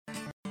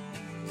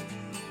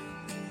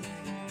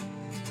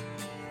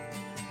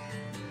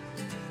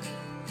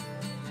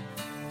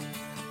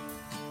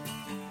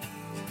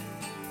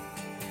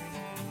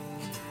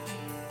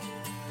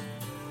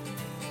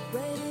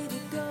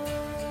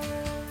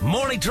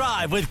Morning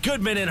Drive with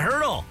Goodman and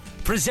Hurdle,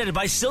 presented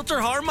by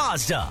Silterhar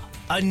Mazda.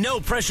 A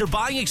no-pressure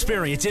buying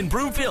experience in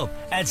Broomfield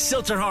at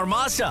Silterhar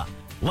Mazda.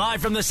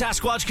 Live from the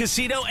Sasquatch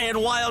Casino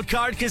and Wild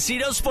Card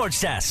Casino Sports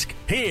Desk.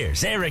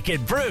 Here's Eric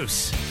and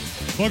Bruce.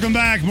 Welcome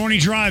back. Morning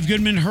Drive.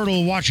 Goodman,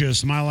 Hurdle. Watch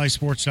us.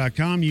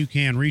 MileHighSports.com. You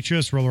can reach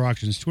us. Roller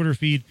Auctions Twitter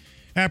feed.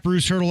 At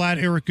Bruce Hurdle, at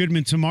Eric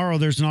Goodman. Tomorrow,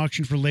 there's an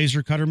auction for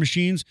laser cutter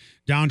machines,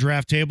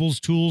 downdraft tables,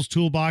 tools,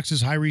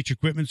 toolboxes, high-reach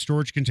equipment,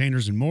 storage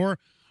containers, and more.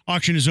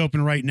 Auction is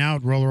open right now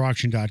at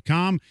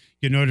rollerauction.com.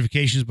 Get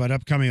notifications about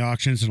upcoming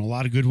auctions and a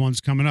lot of good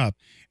ones coming up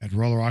at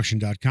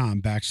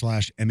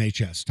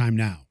rollerauction.com/MHS. Time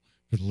now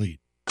for the lead.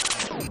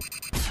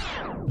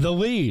 The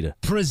lead,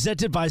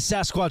 presented by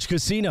Sasquatch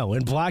Casino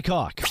in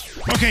Blackhawk.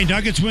 Okay,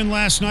 Nuggets win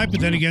last night, but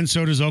then again,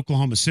 so does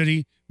Oklahoma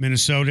City,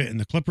 Minnesota, and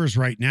the Clippers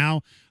right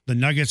now. The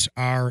Nuggets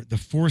are the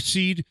 4th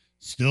seed,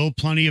 still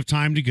plenty of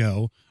time to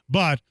go,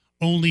 but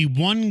only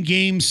one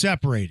game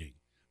separating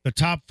the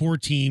top 4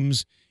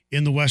 teams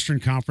in the Western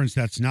Conference.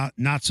 That's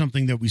not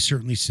something that we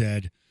certainly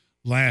said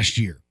last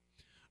year.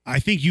 I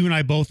think you and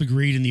I both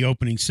agreed in the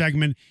opening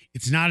segment.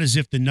 It's not as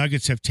if the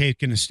Nuggets have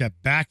taken a step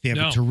back. They have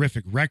a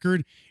terrific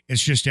record.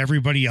 It's just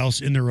everybody else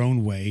in their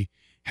own way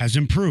has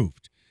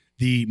improved.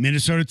 The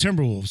Minnesota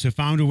Timberwolves have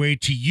found a way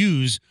to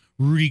use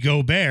Rudy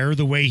Gobert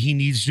the way he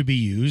needs to be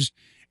used.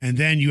 And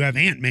then you have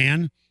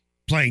Ant-Man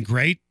playing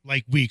great,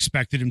 like we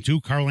expected him to.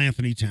 Karl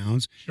Anthony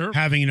Towns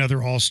having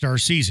another all-star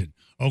season.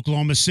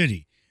 Oklahoma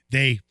City,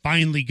 they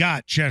finally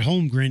got Chet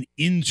Holmgren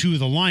into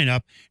the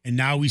lineup, and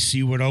now we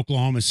see what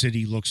Oklahoma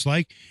City looks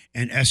like,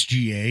 and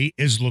SGA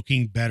is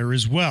looking better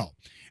as well.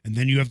 And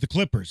then you have the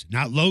Clippers,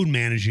 not load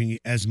managing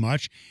as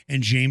much,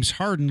 and James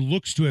Harden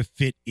looks to have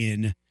fit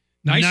in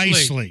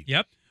nicely.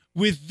 Yep.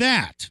 With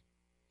that,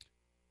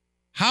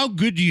 how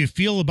good do you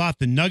feel about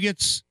the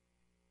Nuggets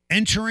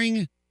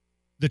entering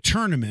the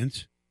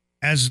tournament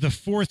as the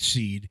 4th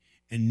seed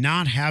and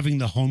not having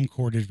the home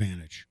court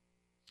advantage?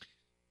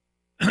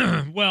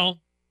 Well,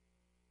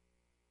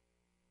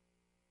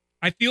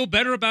 I feel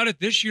better about it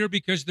this year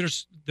because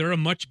they're a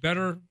much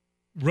better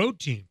road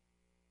team.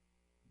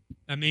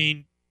 I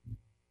mean,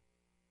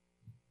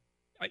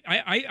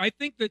 I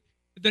think that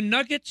the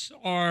Nuggets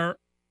are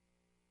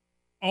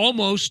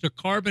almost a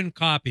carbon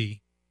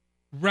copy,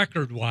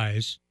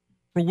 record-wise,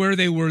 for where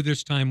they were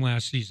this time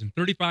last season,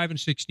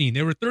 35-16.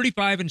 They were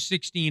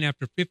 35-16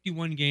 after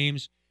 51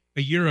 games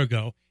a year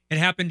ago. It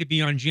happened to be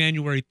on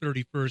January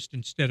 31st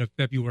instead of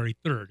February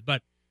 3rd,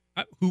 but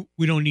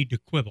we don't need to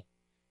quibble.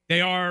 They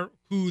are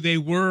who they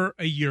were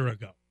a year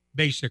ago,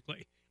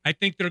 basically. I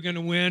think they're going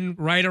to win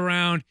right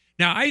around.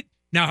 Now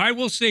I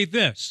will say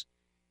this.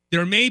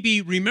 There may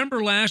be,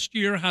 remember last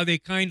year how they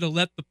kind of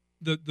let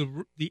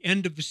the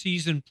end of the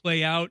season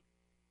play out?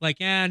 Like,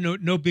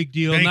 no big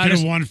deal. They could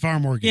have won far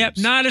more games.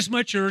 Yeah, not as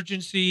much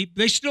urgency.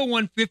 They still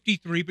won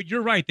 53, but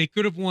you're right. They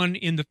could have won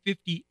in the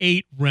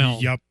 58 realm.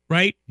 Yep.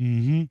 Right?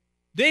 Mm-hmm.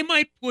 They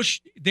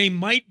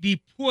might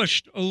be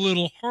pushed a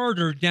little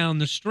harder down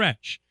the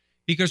stretch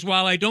because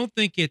while I don't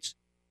think it's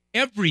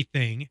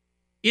everything,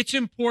 it's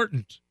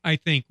important, I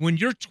think. When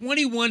you're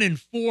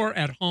 21-4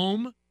 at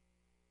home,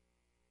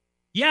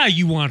 yeah,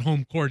 you want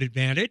home court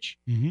advantage.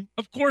 Mm-hmm.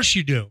 Of course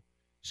you do.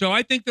 So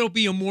I think there'll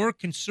be a more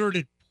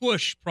concerted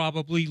push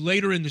probably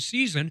later in the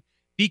season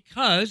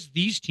because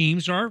these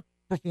teams are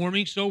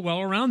performing so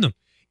well around them.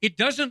 It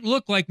doesn't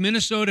look like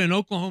Minnesota and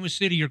Oklahoma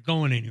City are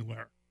going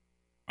anywhere.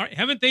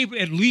 Haven't they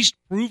at least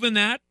proven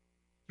that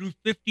through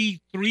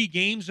 53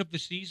 games of the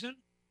season?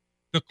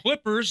 The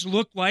Clippers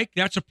look like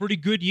that's a pretty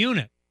good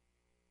unit.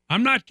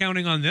 I'm not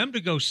counting on them to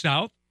go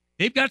south.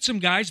 They've got some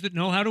guys that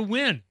know how to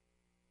win.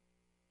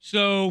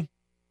 So,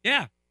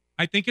 yeah,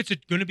 I think it's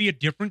going to be a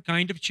different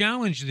kind of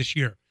challenge this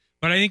year.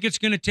 But I think it's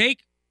going to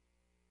take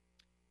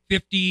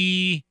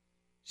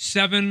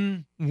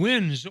 57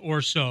 wins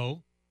or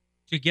so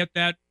to get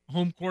that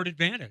home court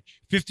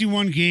advantage.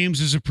 51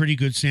 games is a pretty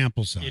good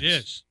sample size. It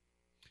is.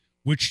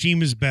 Which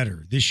team is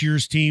better, this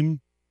year's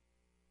team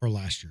or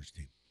last year's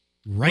team?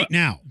 Right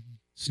now,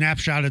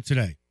 snapshot of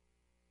today.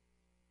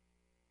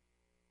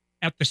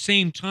 At the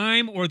same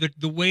time or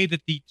the way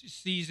that the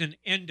season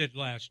ended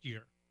last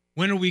year?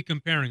 When are we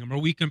comparing them? Are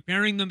we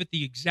comparing them at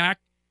the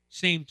exact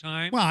same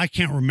time? Well, I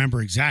can't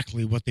remember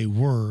exactly what they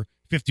were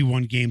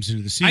 51 games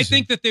into the season. I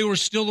think that they were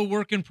still a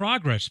work in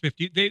progress.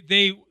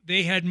 They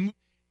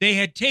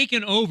had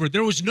taken over.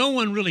 There was no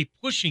one really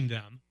pushing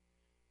them,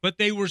 but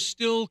they were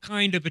still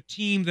kind of a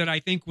team that I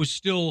think was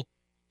still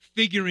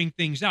figuring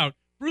things out.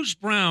 Bruce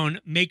Brown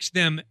makes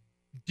them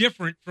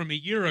different from a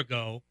year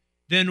ago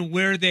than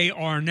where they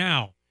are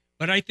now.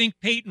 But I think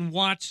Peyton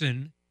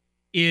Watson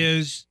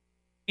is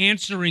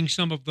answering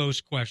some of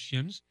those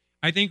questions.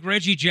 I think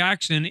Reggie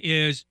Jackson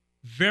is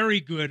very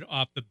good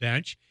off the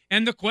bench.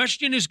 And the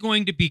question is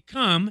going to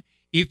become,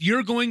 if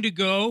you're going to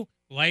go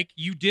like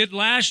you did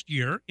last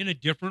year in a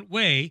different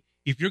way,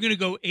 if you're going to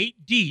go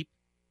 8 deep,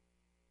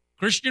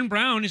 Christian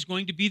Brown is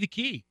going to be the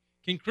key.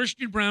 Can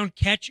Christian Brown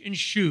catch and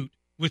shoot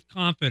with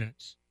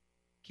confidence?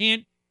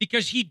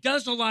 because he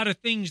does a lot of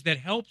things that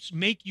helps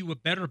make you a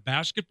better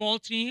basketball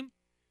team.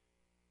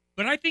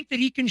 But I think that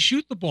he can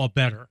shoot the ball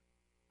better.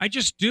 I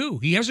just do.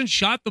 He hasn't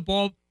shot the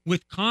ball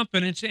with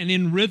confidence and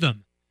in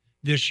rhythm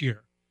this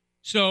year.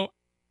 So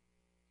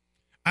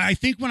I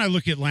think when I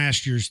look at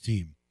last year's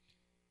team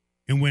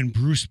and when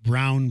Bruce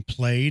Brown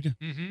played,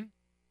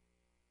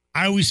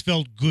 I always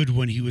felt good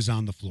when he was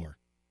on the floor.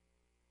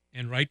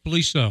 And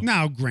rightfully so.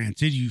 Now,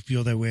 granted, you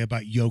feel that way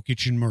about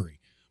Jokic and Murray.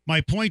 My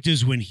point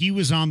is, when he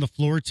was on the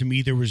floor, to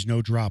me, there was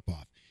no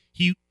drop-off.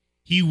 He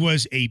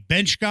was a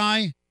bench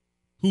guy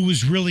who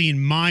was really,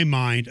 in my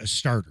mind, a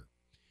starter.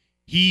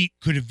 He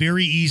could have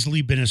very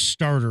easily been a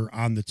starter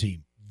on the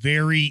team.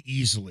 Very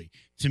easily.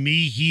 To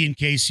me, he and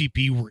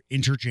KCP were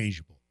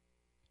interchangeable.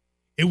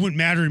 It wouldn't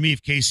matter to me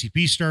if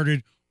KCP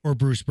started or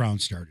Bruce Brown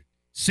started.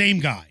 Same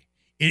guy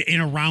in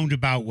a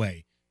roundabout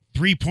way.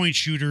 3-point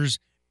shooters,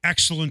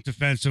 excellent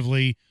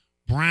defensively.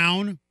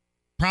 Brown,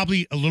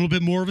 probably a little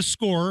bit more of a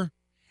scorer,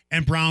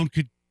 and Brown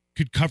could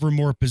cover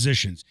more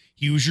positions.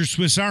 He was your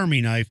Swiss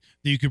Army knife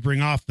that you could bring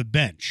off the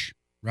bench,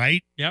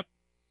 right? Yep.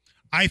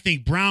 I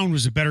think Brown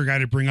was a better guy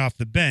to bring off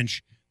the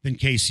bench than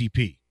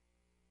KCP.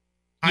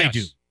 I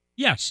do.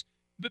 Yes.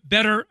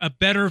 A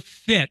better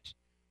fit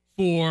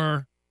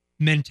for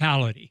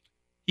mentality.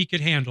 He could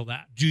handle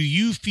that. Do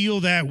you feel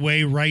that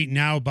way right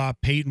now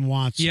about Peyton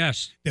Watson?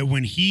 Yes. That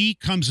when he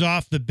comes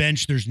off the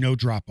bench, there's no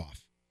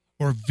drop-off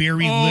or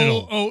very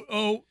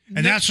little.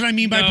 And that's what I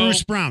mean by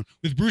Bruce Brown.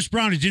 With Bruce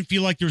Brown, it didn't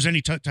feel like there was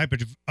any type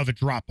of a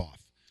drop-off.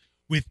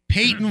 With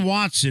Peyton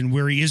Watson,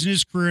 where he is in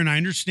his career, and I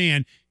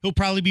understand he'll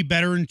probably be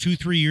better in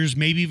 2-3 years,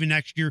 maybe even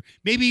next year,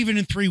 maybe even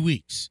in 3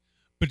 weeks.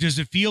 But does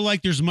it feel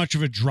like there's much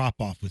of a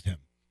drop-off with him?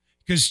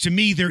 Because to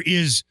me, there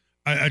is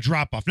a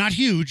drop-off. Not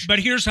huge. But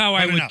here's how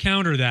I would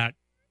counter that.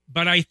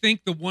 But I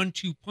think the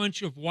 1-2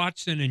 punch of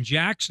Watson and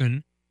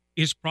Jackson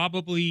is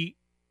probably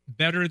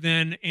better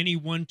than any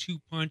 1-2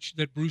 punch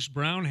that Bruce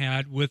Brown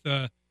had with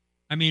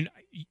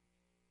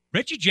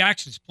Reggie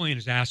Jackson's playing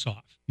his ass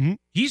off. Mm-hmm.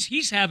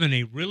 He's having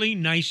a really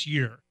nice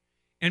year.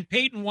 And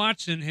Peyton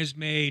Watson has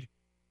made,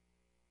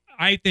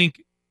 I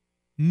think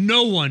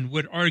no one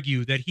would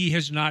argue that he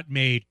has not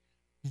made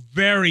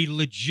very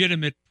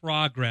legitimate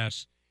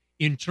progress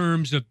in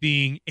terms of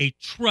being a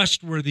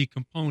trustworthy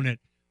component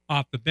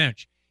off the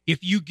bench.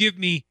 If you give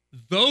me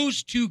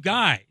those two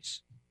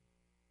guys,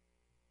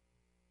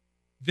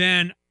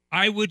 then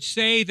I would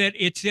say that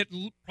it's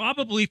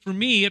probably for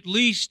me at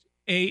least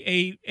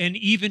an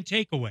even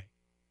takeaway.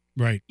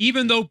 Right.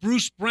 Even though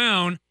Bruce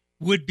Brown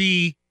would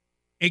be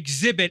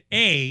exhibit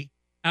A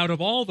out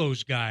of all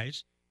those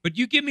guys, but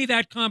you give me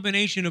that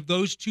combination of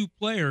those two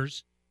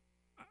players,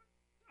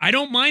 I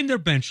don't mind their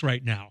bench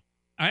right now.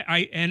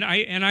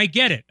 I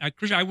get it.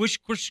 I wish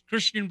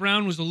Christian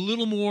Brown was a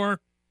little more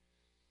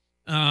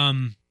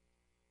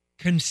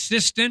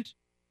consistent,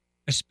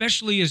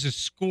 especially as a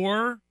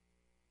scorer.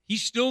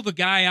 He's still the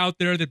guy out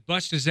there that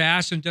busts his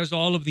ass and does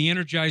all of the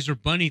Energizer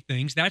Bunny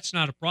things. That's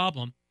not a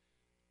problem.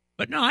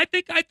 But no, I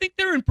think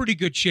they're in pretty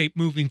good shape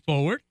moving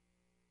forward.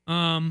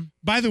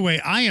 By the way,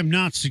 I am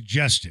not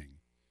suggesting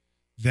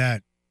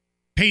that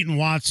Peyton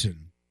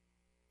Watson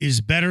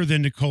is better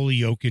than Nikola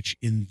Jokic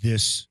in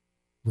this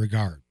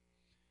regard.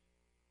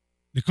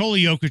 Nikola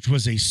Jokic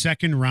was a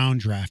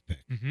second-round draft pick,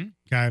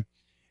 okay?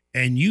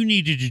 And you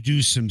needed to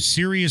do some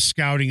serious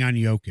scouting on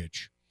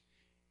Jokic,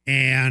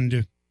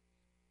 and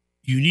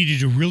you needed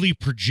to really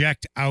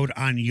project out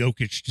on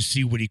Jokic to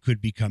see what he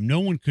could become. No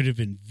one could have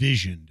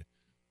envisioned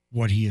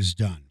what he has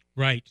done.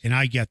 Right. And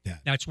I get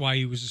that. That's why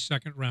he was a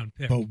second-round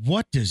pick. But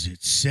what does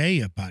it say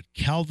about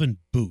Calvin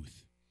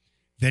Booth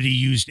that he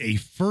used a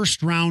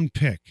first-round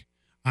pick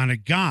on a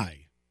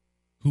guy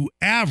who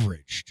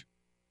averaged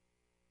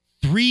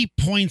 3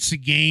 points a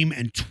game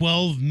and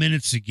 12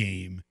 minutes a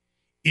game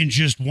in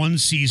just one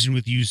season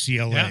with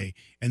UCLA,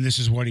 and this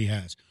is what he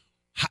has?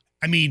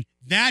 I mean,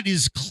 that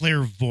is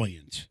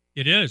clairvoyant.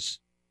 It is.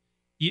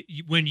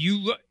 When you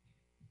look,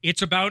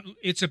 it's about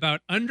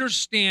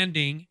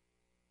understanding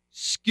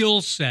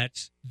skill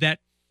sets that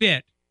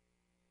fit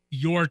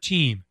your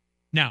team.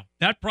 Now,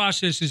 that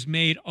process is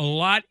made a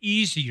lot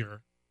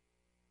easier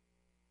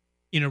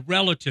in a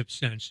relative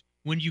sense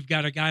when you've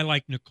got a guy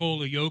like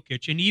Nikola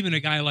Jokic and even a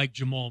guy like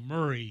Jamal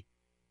Murray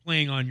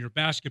playing on your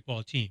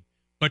basketball team.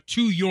 But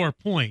to your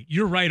point,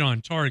 you're right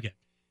on target.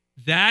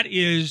 That's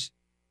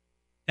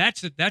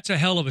a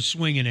hell of a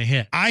swing and a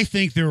hit. I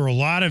think there were a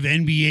lot of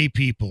NBA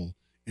people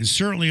and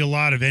certainly a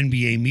lot of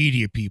NBA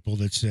media people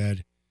that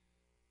said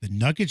the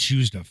Nuggets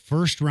used a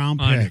first-round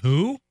pick. On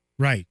who?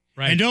 Right.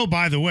 And oh,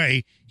 by the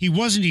way, he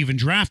wasn't even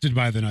drafted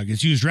by the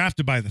Nuggets. He was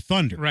drafted by the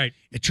Thunder. Right.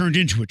 It turned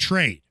into a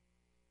trade.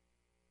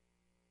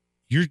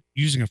 You're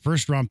using a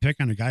first-round pick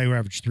on a guy who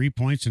averaged 3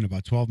 points in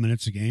about 12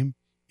 minutes a game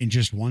in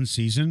just one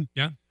season?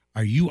 Yeah.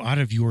 Are you out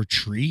of your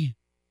tree?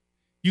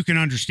 You can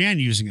understand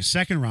using a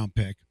second-round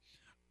pick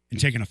and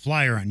taking a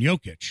flyer on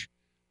Jokic.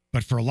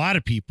 But for a lot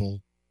of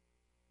people,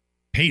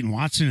 Peyton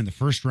Watson in the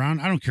first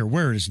round, I don't care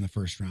where it is in the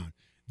first round,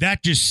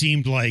 that just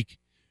seemed like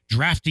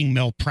drafting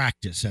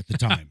malpractice at the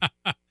time.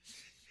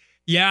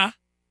 Yeah.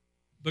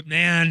 But,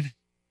 man,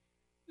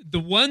 the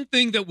one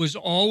thing that was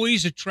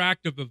always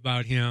attractive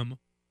about him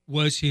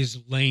was his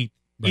length.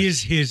 Right.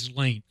 Is his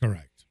length.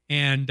 Correct.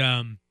 And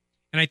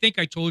I think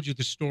I told you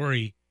the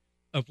story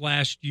of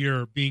last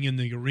year being in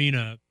the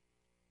arena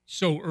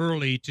so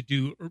early to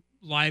do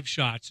live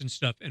shots and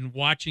stuff and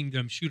watching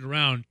them shoot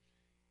around.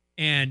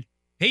 And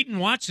Peyton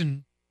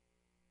Watson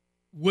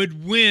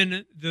would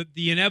win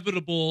the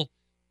inevitable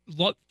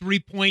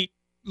 3-point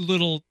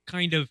little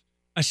kind of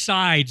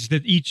asides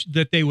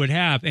that they would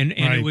have. And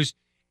Right.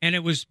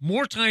 it was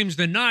more times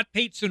than not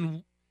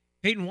Peyton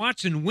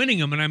Watson winning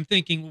them. And I'm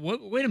thinking,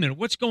 wait a minute,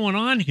 what's going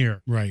on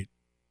here? Right.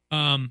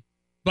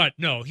 But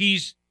no,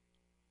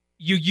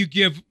 you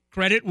give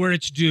credit where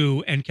it's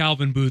due, and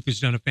Calvin Booth has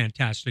done a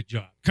fantastic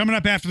job. Coming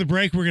up after the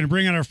break, we're going to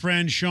bring on our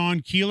friend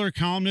Sean Keeler,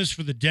 columnist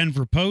for the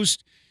Denver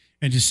Post.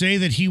 And to say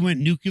that he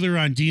went nuclear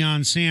on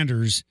Deion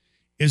Sanders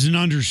is an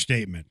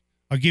understatement.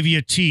 I'll give you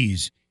a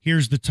tease.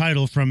 Here's the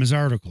title from his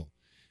article.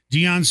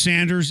 Deion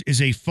Sanders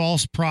is a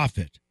false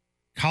prophet.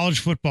 College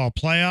football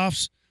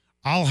playoffs,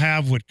 I'll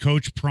have what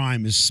Coach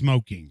Prime is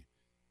smoking.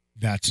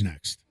 That's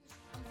next.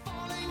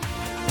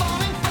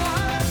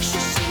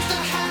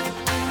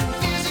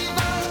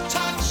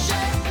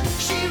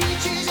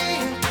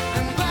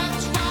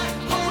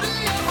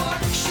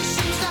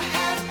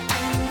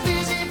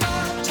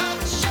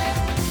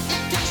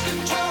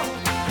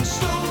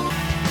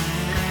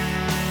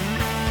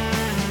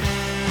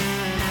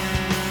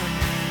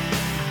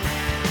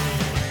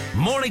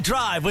 Morning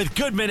Drive with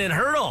Goodman and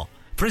Hurdle,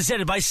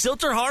 presented by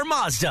Silterhar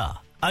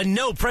Mazda. A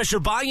no-pressure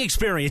buying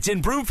experience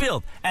in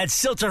Broomfield at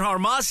Silterhar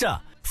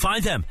Mazda.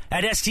 Find them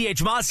at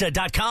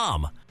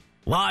sthmazda.com.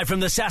 Live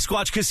from the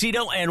Sasquatch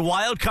Casino and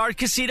Wildcard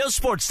Casino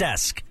Sports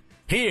Desk.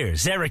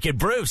 Here's Eric and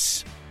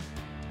Bruce.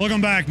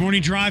 Welcome back.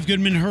 Morning Drive,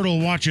 Goodman Hurdle.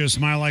 Watch us,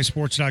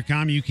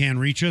 MileHighSports.com. You can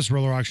reach us.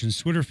 Roller Auctions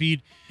Twitter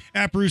feed.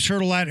 At Bruce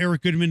Hurdle, at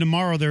Eric Goodman.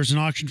 Tomorrow, there's an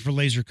auction for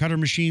laser cutter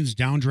machines,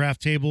 downdraft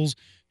tables,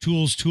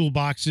 tools,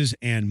 toolboxes,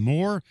 and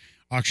more.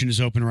 Auction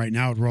is open right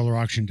now at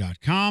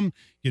rollerauction.com.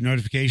 Get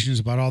notifications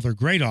about all their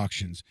great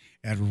auctions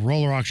at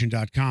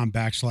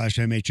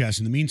rollerauction.com/MHS.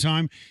 In the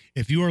meantime,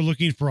 if you are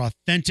looking for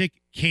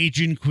authentic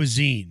Cajun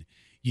cuisine,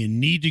 you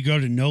need to go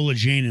to Nola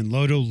Jane and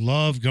Lodo.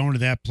 Love going to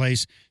that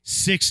place.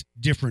 6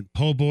 different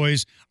po'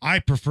 boys. I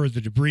prefer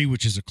the Debris,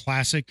 which is a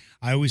classic.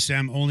 I always say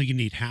I'm only going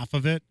to eat half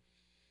of it,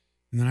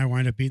 and then I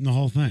wind up eating the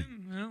whole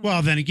thing.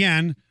 Well, then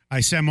again, I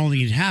say I'm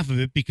only eating half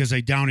of it because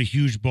I down a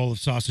huge bowl of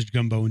sausage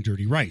gumbo and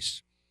dirty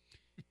rice.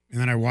 And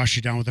then I wash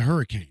it down with a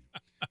hurricane.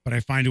 But I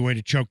find a way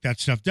to choke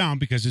that stuff down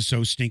because it's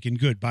so stinking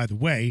good. By the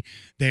way,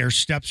 they are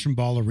steps from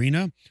Ball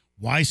Arena.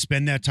 Why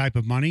spend that type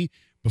of money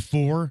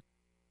before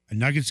a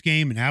Nuggets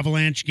game, an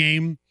Avalanche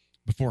game,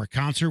 before a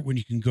concert when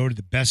you can go to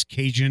the best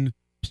Cajun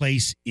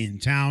place in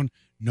town,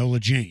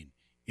 Nola Jane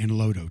in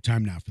Lodo?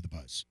 Time now for the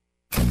Buzz.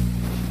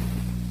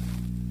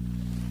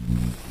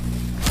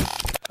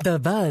 The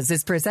Buzz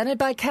is presented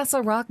by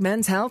Castle Rock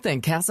Men's Health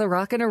and Castle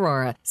Rock and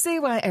Aurora. See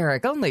why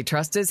Eric only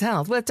trusts his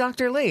health with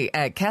Dr. Lee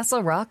at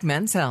Castle Rock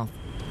Men's Health.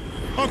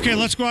 Okay,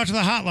 let's go out to the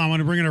hotline. I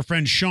want to bring in our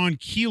friend Sean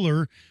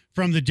Keeler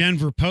from the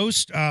Denver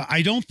Post.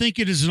 I don't think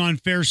it is an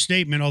unfair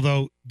statement,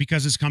 although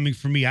because it's coming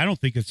from me, I don't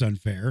think it's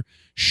unfair.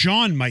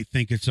 Sean might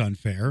think it's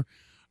unfair.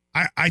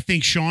 I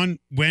think Sean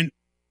went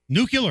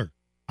nuclear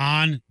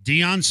on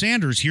Deion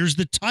Sanders. Here's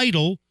the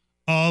title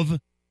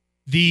of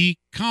the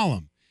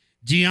column.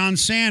 Deion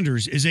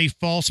Sanders is a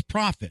false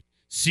prophet.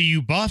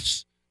 CU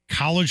Buffs,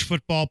 college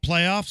football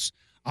playoffs,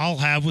 I'll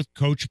have what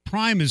Coach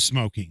Prime is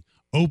smoking.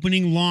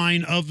 Opening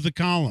line of the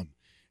column.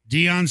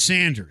 Deion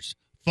Sanders,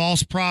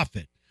 false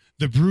prophet.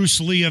 The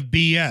Bruce Lee of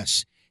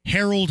BS.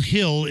 Harold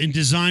Hill in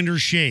designer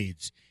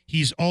shades.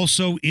 He's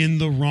also in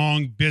the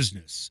wrong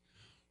business.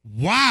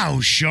 Wow,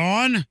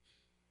 Sean.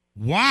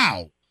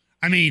 Wow.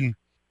 I mean,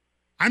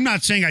 I'm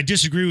not saying I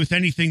disagree with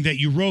anything that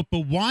you wrote,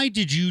 but why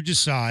did you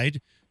decide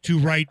to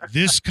write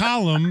this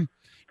column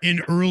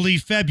in early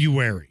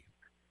February?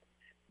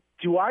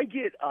 Do I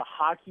get a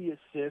hockey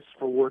assist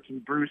for working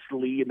Bruce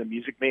Lee and the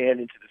Music Man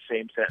into the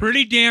same sentence?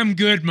 Pretty damn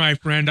good, my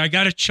friend. I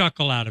got a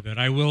chuckle out of it,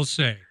 I will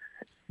say.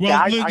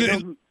 Well, Yeah,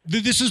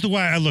 this is the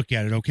way I look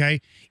at it, okay?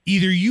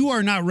 Either you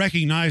are not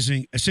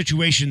recognizing a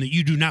situation that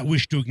you do not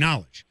wish to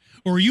acknowledge,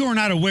 or you are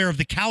not aware of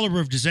the caliber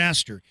of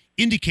disaster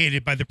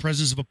indicated by the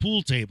presence of a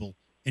pool table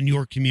in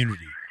your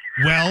community.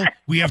 Well,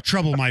 we have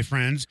trouble, my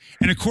friends.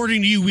 And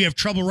according to you, we have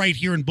trouble right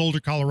here in Boulder,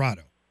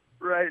 Colorado.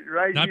 Right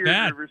Not here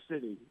bad. in River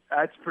City.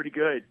 That's pretty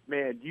good.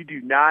 Man, you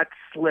do not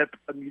slip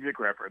a music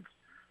reference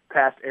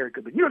past Eric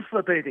Goodman. You don't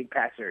slip anything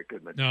past Eric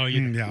Goodman. No,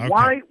 you Yeah,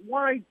 okay.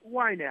 Why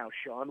now,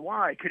 Sean?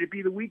 Why? Could it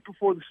be the week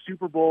before the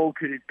Super Bowl?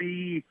 Could it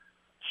be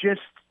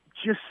just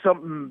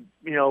something,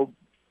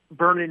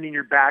 burning in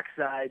your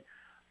backside?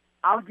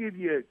 I'll give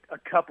you a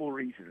couple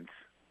reasons.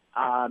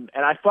 And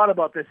I thought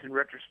about this in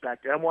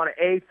retrospect. And I want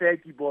to, A,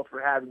 thank you both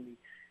for having me,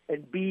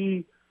 and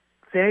B,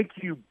 thank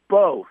you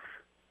both,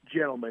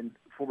 gentlemen,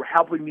 for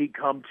helping me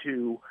come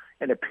to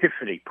an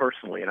epiphany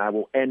personally. And I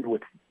will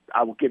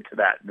get to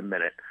that in a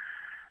minute.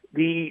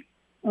 The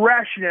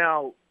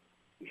rationale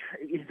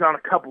is on a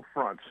couple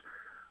fronts.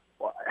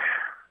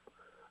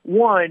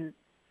 One,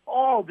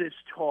 all this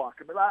talk.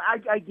 I mean,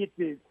 I get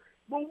this.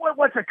 Well,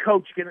 what's a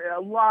coach going to –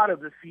 a lot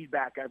of the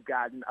feedback I've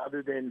gotten,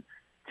 other than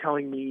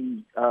telling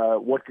me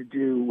what to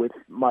do with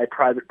my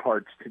private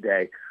parts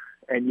today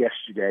and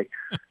yesterday,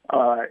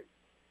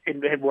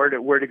 and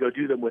where to go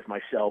do them with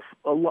myself,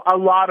 a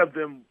lot of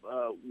them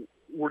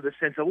were the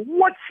sense of,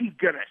 what's he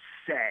going to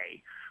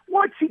say?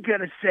 What's he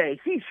going to say?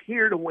 He's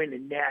here to win a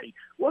natty.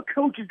 What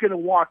coach is going to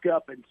walk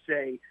up and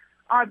say,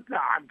 I'm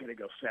going to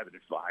go 7-5.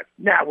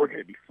 Now we're going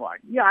to be fine.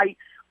 Yeah,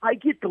 I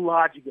get the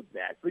logic of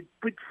that, but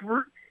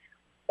for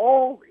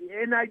all,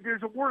 and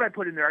there's a word I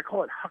put in there. I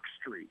call it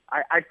huckstery.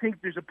 I think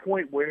there's a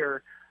point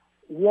where,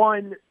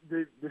 one,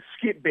 the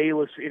Skip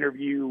Bayless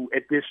interview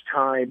at this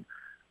time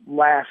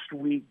last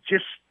week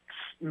just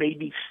made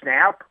me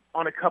snap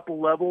on a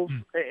couple levels,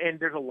 and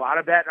there's a lot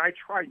of that, and I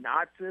try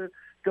not to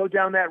go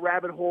down that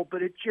rabbit hole,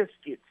 but it just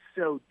gets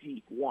so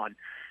deep. One.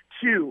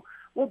 Two,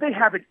 well, they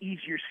have an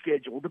easier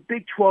schedule. The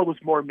Big 12 is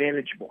more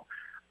manageable.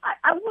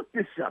 I looked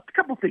this up. A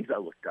couple things I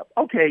looked up.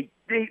 Okay,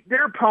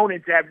 their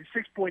opponents averaged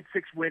 6.6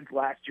 wins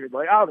last year.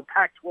 Like, the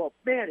Pac-12,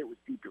 man, it was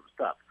deep. It was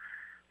tough.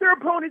 Their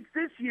opponents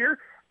this year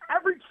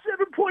averaged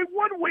 7.1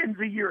 wins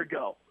a year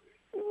ago.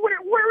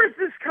 Where is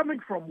this coming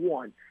from?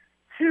 One.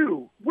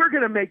 Two, we're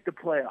going to make the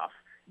playoffs.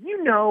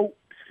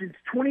 Since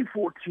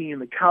 2014,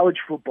 the college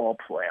football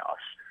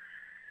playoffs,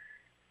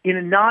 in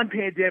a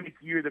non-pandemic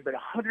year, there have been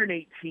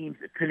 108 teams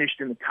that finished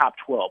in the top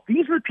 12.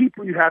 These are the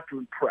people you have to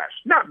impress.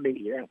 Not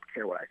me. They don't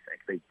care what I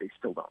think. They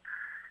still don't.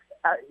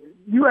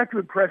 You have to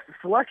impress the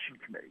selection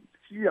committee.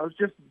 It's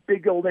just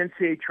big old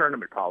NCAA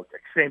tournament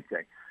politics. Same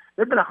thing.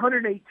 There have been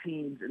 108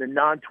 teams in a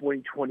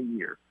non-2020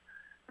 year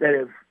that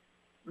have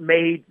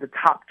made the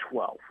top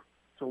 12.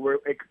 So we're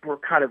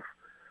kind of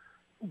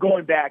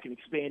going back and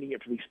expanding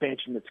it for the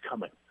expansion that's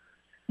coming.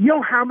 You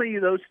know how many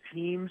of those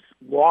teams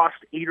lost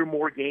 8 or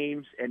more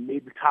games and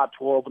made the top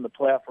 12 in the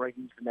playoff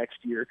rankings the next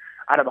year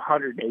out of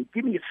 108?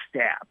 Give me a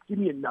stab. Give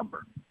me a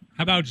number.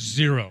 How about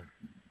 0?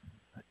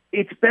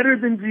 It's better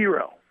than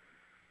 0.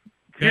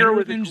 Better 0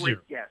 is than a great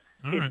 0. guess.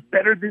 All It's right.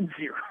 better than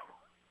 0.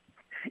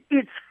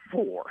 It's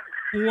 4.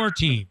 4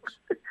 teams.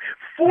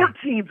 4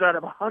 teams out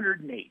of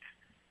 108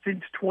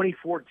 since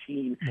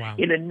 2014 Wow.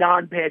 in a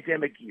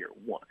non-pandemic year.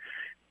 1.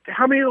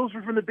 How many of those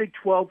were from the Big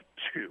 12?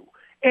 2.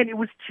 And it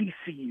was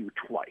TCU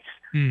twice.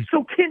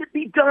 So can it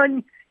be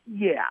done?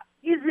 Yeah.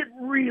 Is it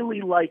really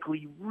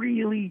likely?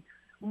 Really,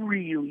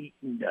 really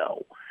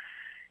no.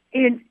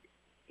 And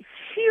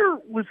here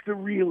was the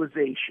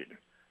realization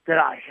that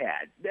I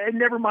had. And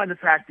never mind the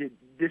fact that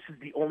this is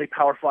the only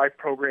Power 5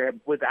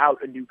 program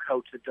without a new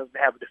coach that doesn't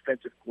have a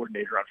defensive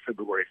coordinator on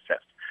February 5th.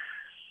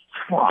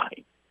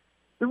 Fine.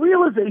 The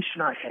realization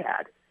I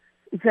had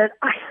is that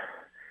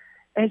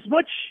as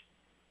much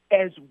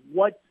as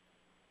what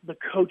the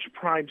Coach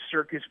Prime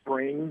circus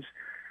brings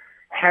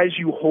has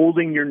you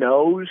holding your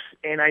nose,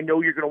 and I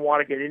know you're going to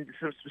want to get into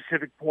some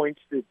specific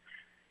points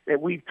that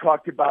we've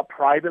talked about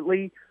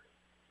privately,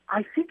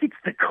 I think it's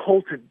the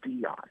cult of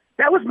Deion.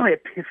 That was my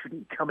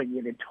epiphany coming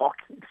in and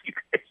talking to you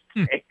guys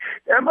today.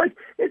 And I'm like,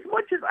 as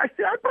much as I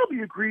said, I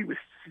probably agree with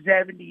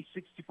 70,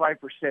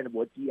 65% of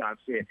what Deion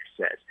Sanders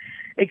says,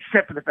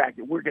 except for the fact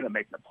that we're going to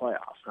make the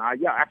playoffs.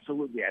 Yeah,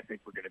 absolutely, I think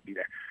we're going to be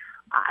there.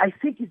 I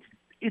think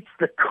it's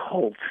the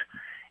cult.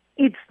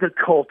 It's the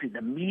cult in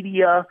the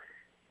media.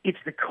 It's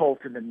the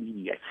cult in the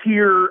media.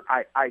 Here,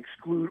 I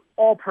exclude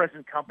all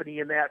present company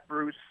in that,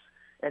 Bruce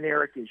and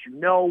Eric, as you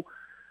know.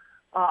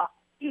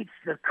 It's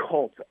the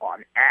cult on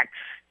X.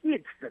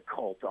 It's the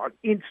cult on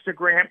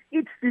Instagram.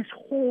 It's this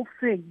whole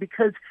thing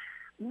because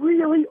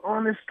really,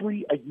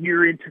 honestly, a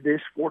year into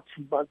this,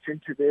 14 months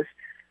into this,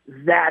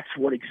 that's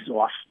what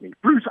exhausts me.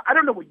 Bruce, I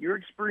don't know what your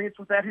experience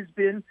with that has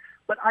been,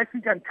 but I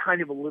think I'm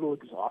kind of a little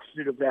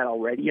exhausted of that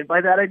already. And by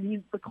that, I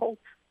mean the cult.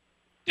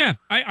 Yeah,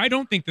 I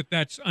don't think that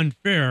that's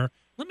unfair.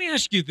 Let me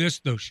ask you this,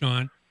 though,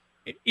 Sean.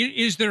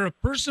 Is there a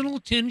personal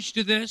tinge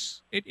to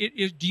this?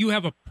 Do you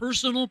have a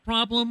personal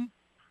problem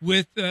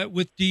with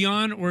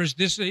Deion, or is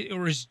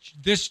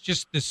this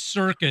just the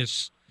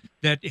circus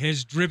that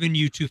has driven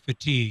you to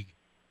fatigue?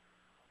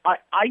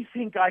 I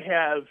think I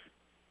have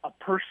a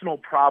personal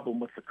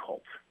problem with the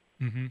cult.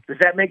 Mm-hmm. Does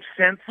that make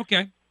sense?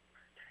 Okay.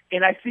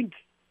 And I think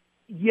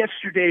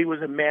yesterday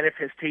was a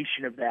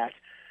manifestation of that.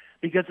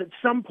 Because at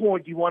some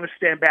point you want to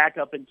stand back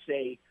up and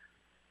say,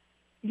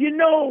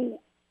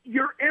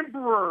 your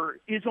emperor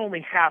is only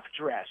half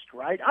dressed,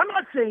 right? I'm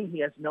not saying he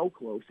has no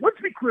clothes.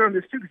 Let's be clear on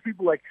this, too, because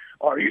people are like,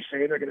 are you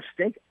saying they're going to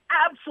stink?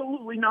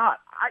 Absolutely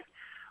not.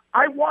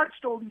 I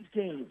watched all these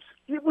games.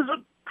 It was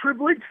a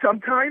privilege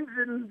sometimes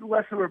and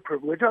less of a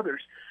privilege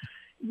others.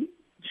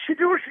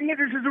 Shedeur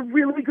Sanders is a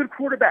really good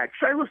quarterback.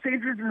 Shiloh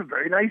Sanders is a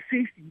very nice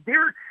safety.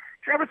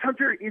 Travis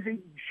Hunter is a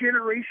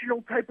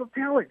generational type of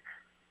talent.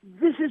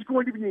 This is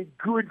going to be a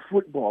good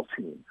football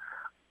team.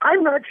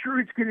 I'm not sure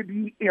it's going to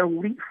be an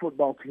elite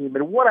football team,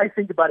 and what I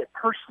think about it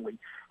personally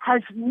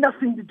has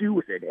nothing to do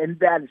with it, and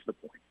that is the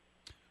point.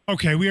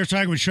 Okay, we are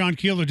talking with Sean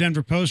Keeler.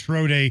 Denver Post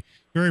wrote a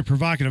very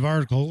provocative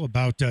article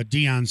about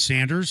Deion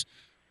Sanders.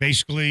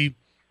 Basically,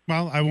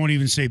 well, I won't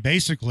even say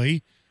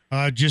basically,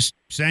 just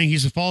saying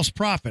he's a false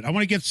prophet. I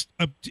want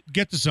to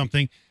get to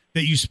something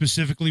that you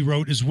specifically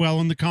wrote as well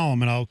in the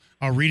column, and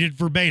I'll read it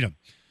verbatim.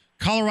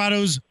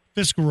 Colorado's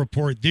fiscal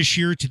report this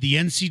year to the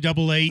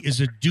NCAA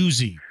is a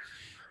doozy.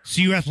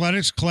 CU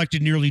Athletics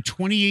collected nearly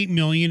 $28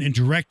 million in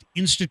direct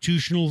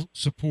institutional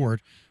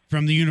support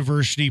from the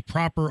university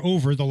proper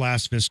over the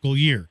last fiscal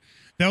year.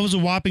 That was a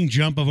whopping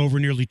jump of over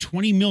nearly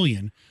 $20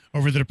 million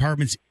over the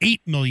department's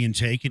 $8 million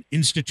take in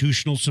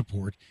institutional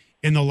support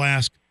in the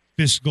last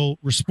fiscal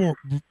report.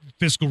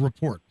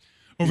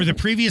 Over the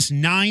previous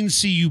 9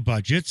 CU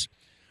budgets,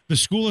 the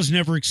school has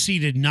never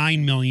exceeded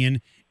 $9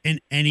 million in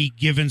any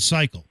given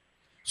cycle.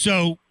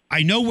 So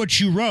I know what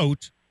you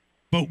wrote,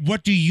 but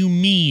what do you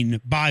mean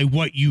by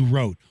what you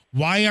wrote?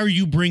 Why are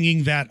you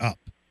bringing that up?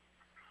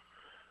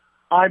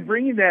 I'm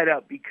bringing that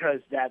up because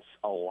that's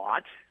a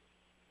lot.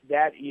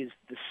 That is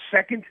the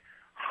second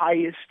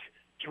highest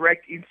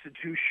direct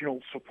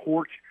institutional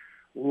support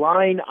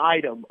line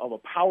item of a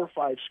Power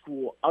 5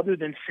 school other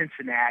than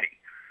Cincinnati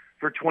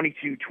for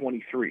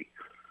 22-23.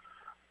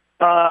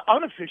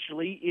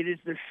 Unofficially, it is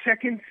the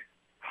second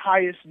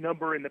highest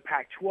number in the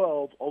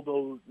Pac-12,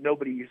 although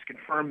nobody has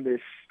confirmed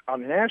this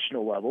on a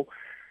national level,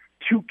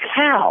 to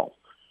Cal.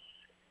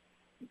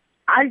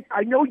 I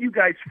know you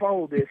guys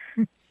follow this,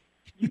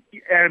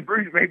 and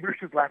Bruce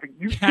is laughing.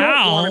 You Cal?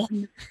 Don't want to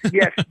be,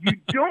 yes, you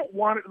don't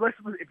want to.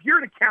 Listen, if you're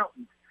an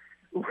accountant,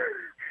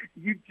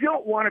 you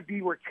don't want to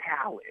be where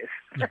Cal is.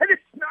 That is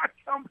not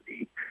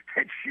somebody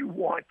that you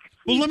want.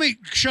 Well,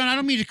 Sean, I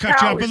don't mean to cut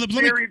you off, but let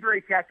me. Very,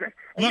 very castrated.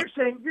 And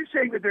you're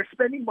saying that they're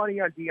spending money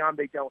on Deion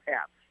they don't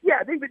have.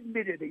 Yeah, they've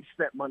admitted they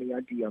spent money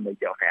on Deion they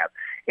don't have.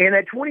 And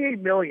at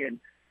 $28 million,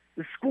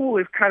 the school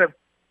has kind of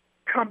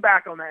come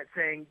back on that,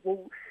 saying,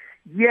 well,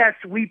 yes,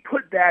 we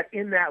put that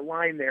in that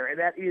line there, and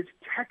that is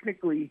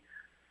technically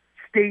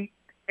state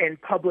and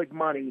public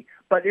money,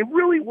 but it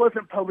really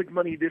wasn't public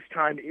money this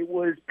time. It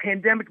was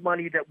pandemic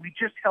money that we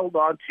just held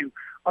on to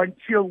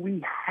until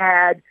we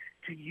had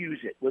to use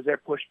it, was their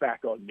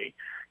pushback on me.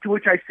 To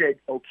which I said,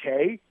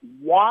 okay,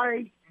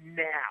 why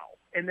now?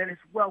 And then as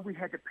well, we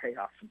had to pay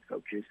off some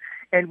coaches,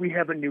 and we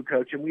have a new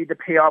coach, and we had to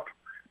pay off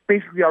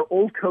basically our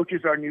old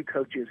coaches, our new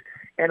coaches,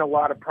 and a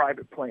lot of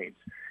private planes.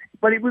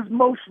 But it was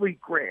mostly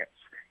grants.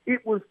 I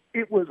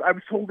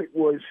was told it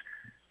was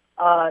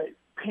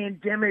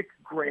pandemic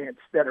grants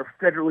that are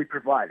federally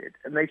provided.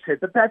 And they said,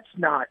 but that's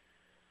not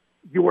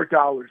your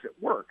dollars at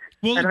work.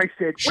 Well, and I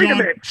said, wait a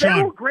minute,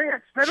 federal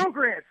grants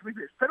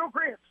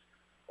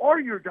are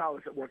your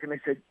dollars at work. And they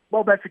said,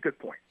 well, that's a good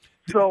point.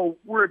 So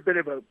we're a bit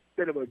of a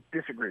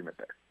disagreement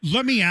there.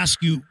 Let me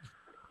ask you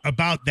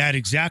about that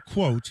exact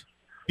quote,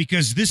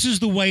 because this is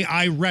the way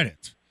I read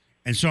it.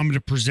 And so I'm going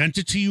to present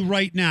it to you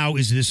right now.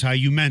 Is this how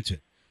you meant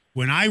it?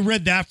 When I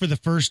read that for the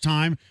first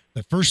time,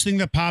 the first thing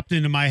that popped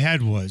into my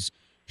head was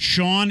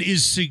Sean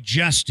is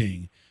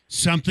suggesting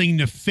something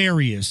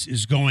nefarious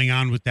is going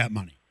on with that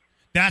money.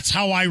 That's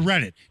how I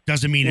read it.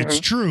 Doesn't mean it's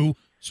true,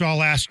 so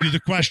I'll ask you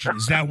the question.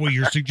 Is that what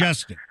you're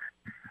suggesting?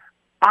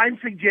 I'm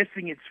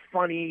suggesting it's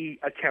funny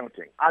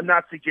accounting. I'm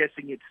not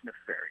suggesting it's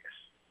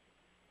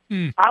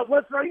nefarious.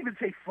 Let's not even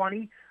say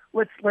funny.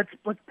 Let's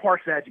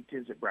parse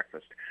adjectives at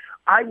breakfast.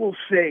 I will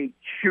say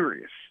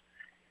curious.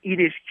 It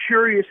is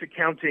curious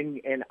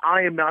accounting, and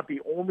I am not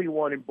the only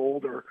one in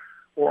Boulder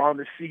or on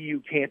the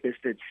CU campus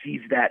that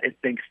sees that and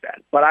thinks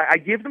that. But I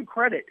give them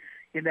credit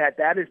in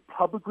that is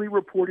publicly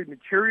reported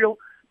material.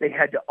 They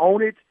had to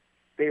own it.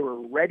 They were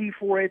ready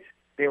for it.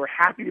 They were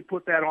happy to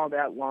put that on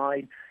that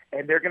line,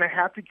 and they're going to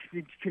have to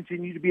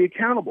continue to be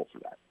accountable for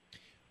that.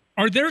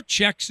 Are there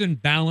checks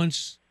and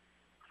balances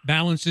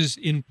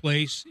in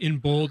place in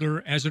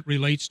Boulder as it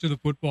relates to the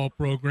football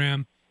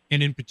program,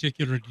 and in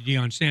particular to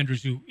Deion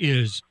Sanders, who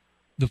is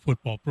the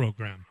football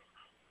program?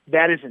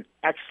 That is an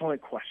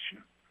excellent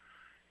question.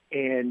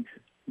 And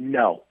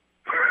no.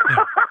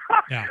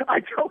 Yeah.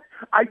 I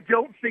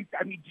don't think,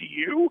 I mean, do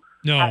you?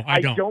 No, I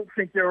don't. I don't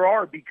think there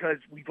are, because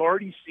we've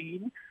already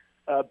seen,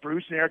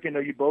 Bruce and Eric, I know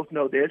you both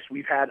know this,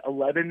 we've had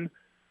 11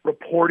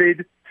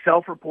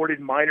 self-reported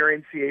minor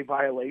NCAA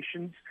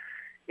violations.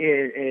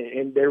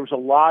 And there was a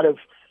lot of,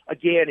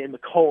 again, in the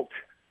cult,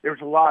 there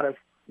was a lot of,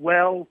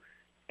 well,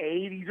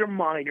 A, these are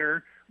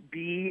minor.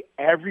 B,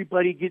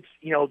 everybody gets,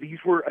 these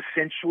were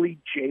essentially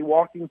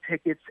jaywalking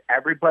tickets.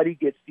 Everybody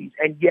gets these.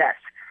 And yes,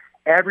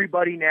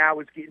 everybody now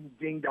is getting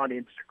dinged on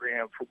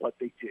Instagram for what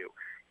they do.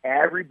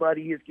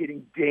 Everybody is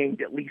getting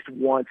dinged at least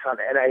once on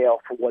NIL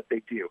for what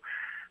they do.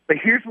 But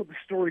here's what the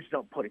stories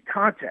don't put in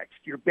context.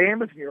 Your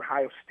Bamas and your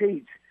Ohio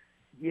States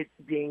get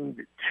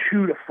dinged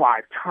 2 to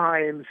 5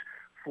 times,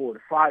 4 to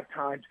 5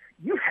 times.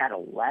 You had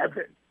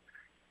 11.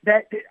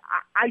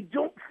 I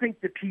don't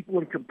think the people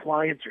in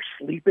compliance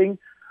are sleeping.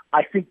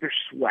 I think they're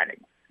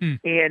sweating.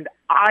 And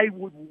I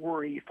would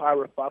worry if I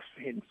were a Buffs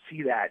fan to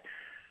see that.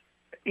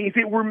 If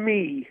it were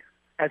me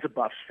as a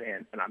Buffs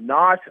fan, and I'm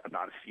not a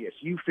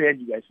CSU fan.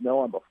 You guys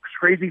know I'm a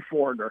crazy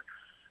foreigner.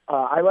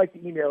 I like the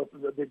emails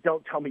that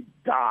don't tell me to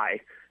die,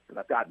 and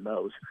I've gotten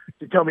those,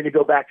 to tell me to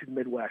go back to the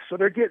Midwest. So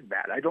they're getting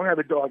that. I don't have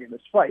a dog in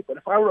this fight. But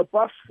if I were a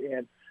Buffs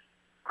fan,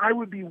 I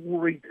would be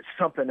worried that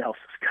something else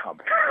is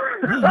coming.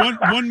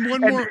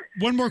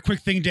 One more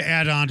quick thing to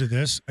add on to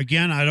this.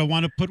 Again, I don't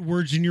want to put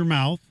words in your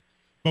mouth,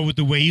 but with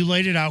the way you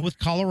laid it out with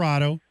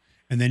Colorado,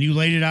 and then you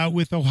laid it out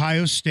with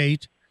Ohio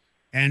State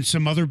and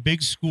some other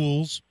big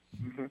schools,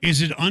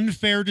 is it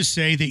unfair to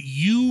say that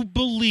you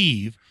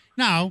believe,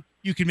 now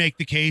you can make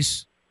the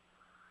case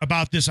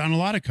about this on a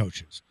lot of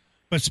coaches,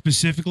 but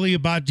specifically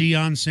about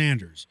Deion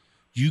Sanders,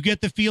 do you get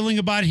the feeling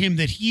about him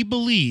that he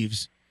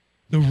believes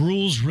the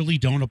rules really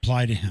don't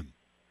apply to him?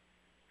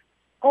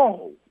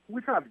 Oh,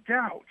 without a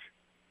doubt.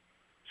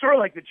 Sort of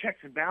like the checks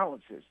and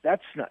balances.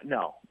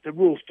 No, the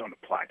rules don't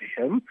apply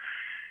to him.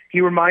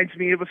 He reminds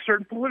me of a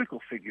certain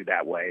political figure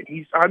that way.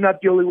 I'm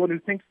not the only one who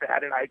thinks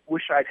that, and I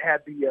wish I'd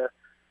had the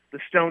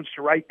stones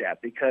to write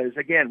that, because,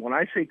 again, when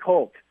I say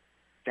cult,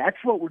 that's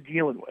what we're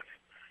dealing with.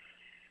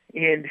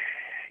 And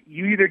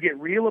you either get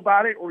real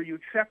about it or you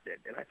accept it.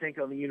 And I think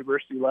on the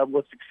university level,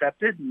 it's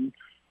accepted, and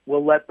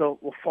we'll let the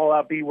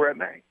fallout be where it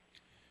may.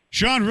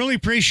 Sean, really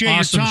appreciate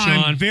Awesome, your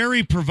time. Sean.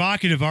 Very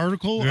provocative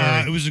article.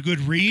 It was a good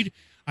read.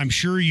 I'm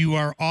sure you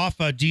are off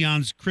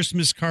Deion's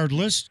Christmas card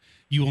list.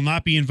 You will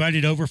not be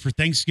invited over for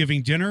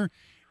Thanksgiving dinner.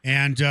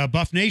 And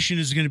Buff Nation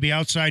is going to be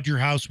outside your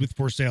house with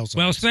for sale signs.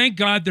 Well, thank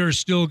God there are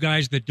still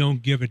guys that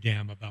don't give a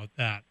damn about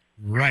that.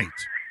 Right.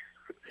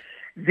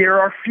 There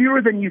are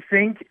fewer than you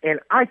think,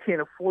 and I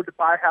can't afford to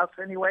buy a house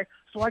anyway,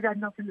 so I got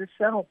nothing to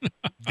sell.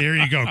 There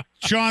you go.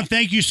 Sean,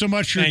 thank you so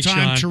much for your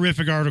time. Sean.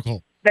 Terrific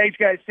article. Thanks,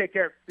 guys. Take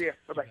care. See ya.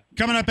 Bye-bye.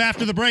 Coming up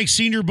after the break,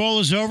 Senior Bowl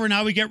is over.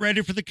 Now we get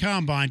ready for the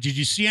Combine. Did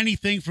you see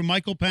anything from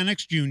Michael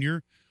Penix Jr.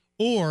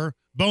 or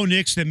Bo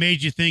Nix that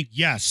made you think,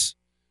 yes,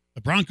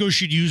 the Broncos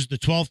should use the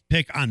 12th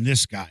pick on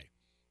this guy?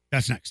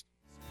 That's next.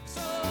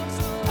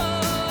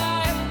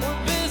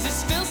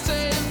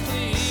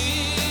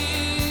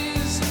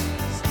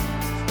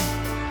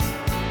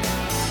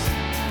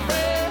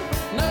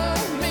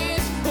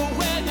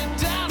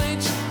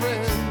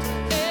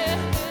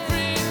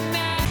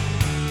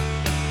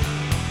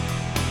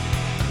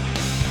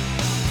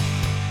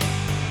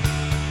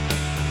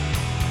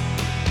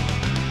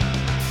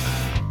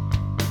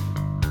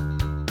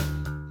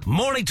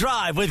 Morning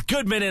Drive with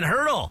Goodman and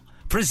Hurdle,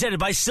 presented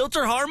by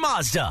Silterhar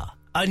Mazda.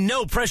 A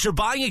no-pressure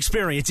buying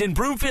experience in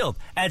Broomfield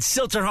at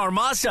Silterhar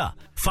Mazda.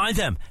 Find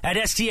them at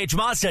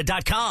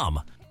sthmazda.com.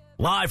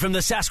 Live from the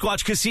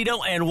Sasquatch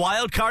Casino and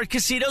Wild Card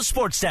Casino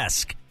Sports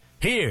Desk,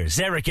 here's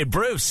Eric and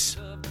Bruce.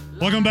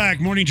 Welcome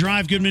back. Morning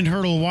Drive, Goodman,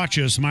 Hurdle. Watch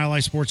us,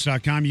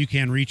 MileHighSports.com. You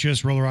can reach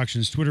us, Roller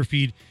Auctions Twitter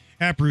feed,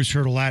 at Bruce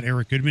Hurdle, at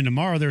Eric Goodman.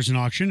 Tomorrow there's an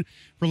auction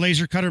for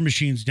laser cutter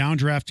machines,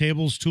 downdraft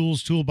tables,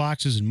 tools,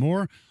 toolboxes, and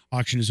more.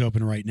 Auction is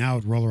open right now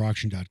at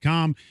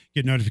rollerauction.com.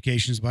 Get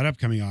notifications about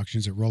upcoming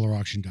auctions at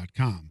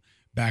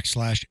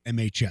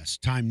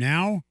rollerauction.com/MHS. Time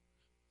now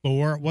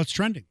for What's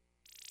Trending.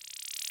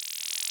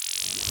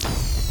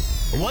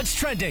 What's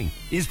Trending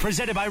is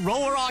presented by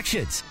Roller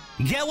Auctions.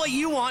 Get what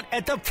you want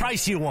at the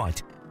price you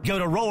want. Go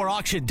to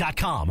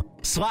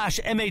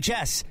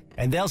rollerauction.com/MHS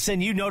and they'll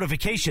send you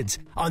notifications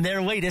on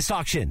their latest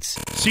auctions.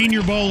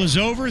 Senior Bowl is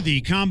over.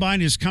 The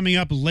Combine is coming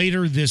up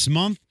later this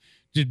month.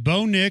 Did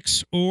Bo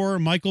Nix or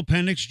Michael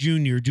Penix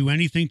Jr. do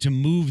anything to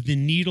move the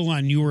needle,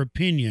 on your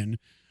opinion,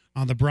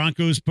 on the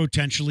Broncos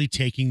potentially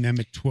taking them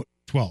at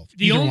 12?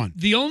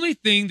 The only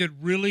thing that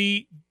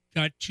really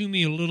got to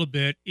me a little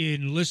bit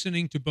in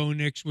listening to Bo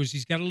Nix was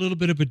he's got a little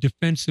bit of a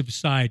defensive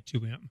side to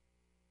him.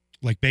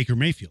 Like Baker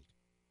Mayfield.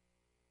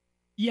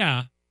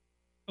 Yeah,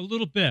 a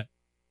little bit.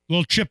 A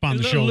little chip on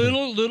the shoulder. A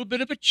little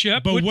bit of a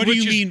chip, but what do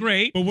you mean?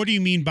 Great. But what do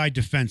you mean by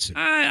defensive?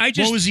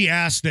 What was he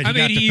asked that he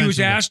got defensive? He was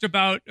asked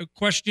about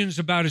questions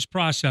about his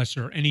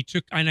processor, and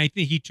I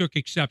think he took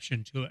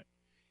exception to it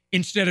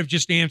instead of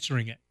just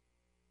answering it,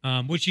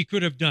 which he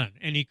could have done,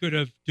 and he could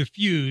have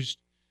diffused.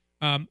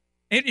 And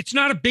it's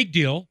not a big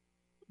deal.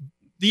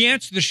 The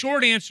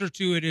short answer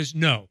to it is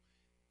no.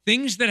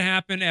 Things that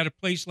happen at a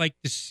place like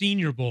the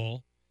Senior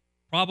Bowl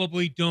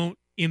probably don't.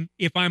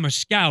 If I'm a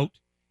scout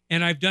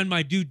and I've done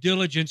my due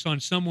diligence on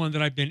someone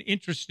that I've been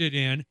interested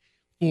in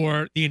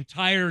for the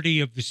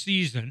entirety of the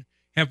season,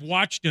 have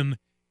watched him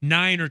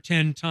 9 or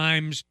 10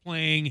 times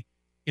playing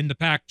in the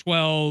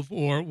Pac-12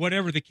 or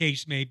whatever the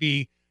case may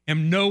be,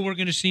 and know we're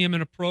going to see him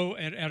in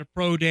at a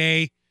pro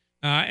day,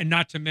 and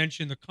not to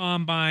mention the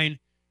Combine.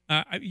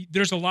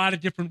 There's a lot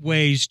of different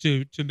ways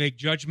to make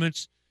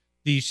judgments.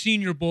 The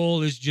Senior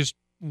Bowl is just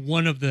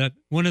one of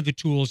the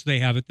tools they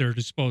have at their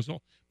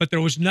disposal. But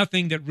there was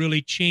nothing that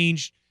really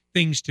changed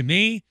things to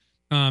me.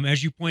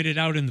 As you pointed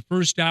out in the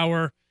first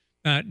hour,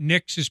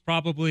 Nix is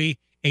probably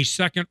a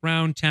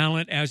second-round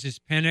talent, as is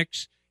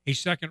Penix, a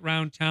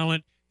second-round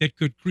talent that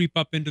could creep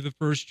up into the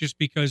first just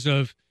because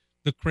of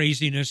the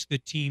craziness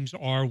that teams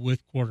are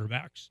with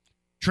quarterbacks.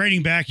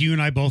 Trading back, you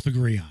and I both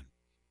agree on.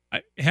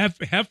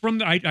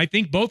 I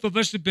think both of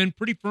us have been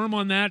pretty firm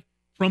on that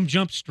from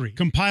Jump Street.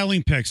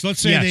 Compiling picks.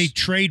 Let's say they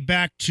trade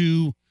back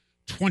to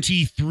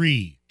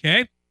 23.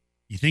 Okay.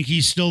 You think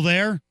he's still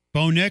there?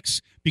 Bo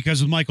Nix,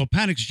 because with Michael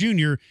Penix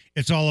Jr.,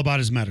 it's all about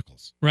his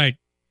medicals. Right.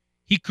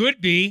 He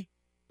could be,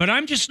 but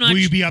I'm just not. Will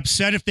you be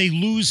upset if they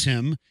lose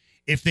him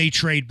if they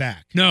trade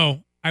back.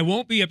 No, I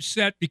won't be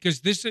upset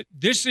because this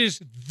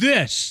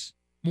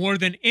more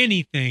than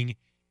anything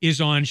is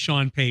on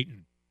Sean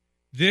Payton.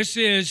 This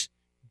is,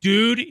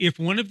 dude, if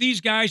one of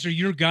these guys are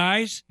your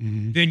guys,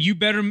 then you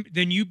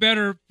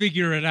better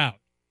figure it out.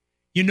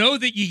 You know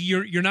that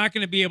you're not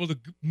going to be able to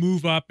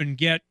move up and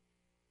get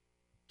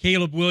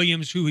Caleb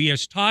Williams, who he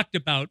has talked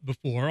about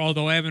before,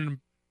 although I haven't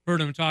heard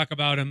him talk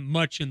about him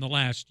much in the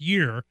last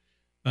year.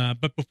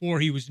 But before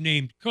he was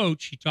named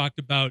coach, he talked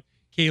about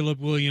Caleb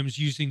Williams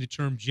using the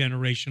term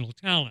generational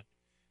talent.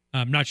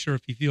 I'm not sure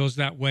if he feels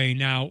that way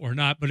now or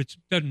not, but it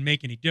doesn't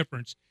make any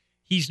difference.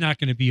 He's not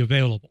going to be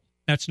available.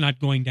 That's not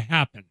going to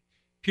happen,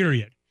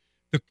 period.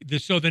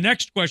 So the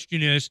next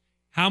question is,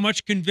 how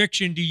much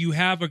conviction do you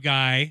have a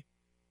guy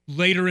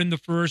later in the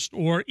first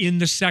or in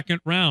the second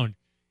round?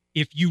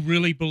 If you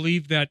really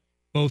believe that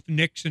both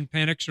Nix and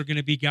Penix are going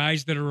to be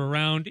guys that are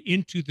around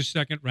into the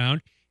second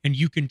round and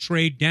you can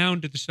trade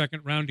down to the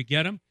second round to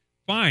get them,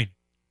 fine.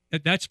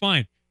 That's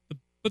fine.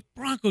 But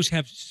Broncos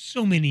have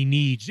so many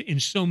needs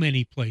in so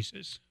many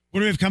places.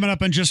 What do we have coming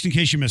up on Just in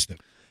Case You Missed It?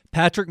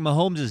 Patrick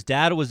Mahomes'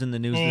 dad was in the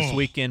news this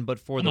weekend, but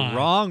for the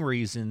wrong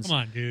reasons. Come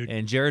on, dude.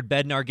 And Jared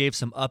Bednar gave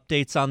some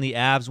updates on the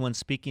Avs when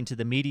speaking to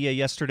the media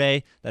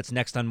yesterday. That's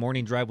next on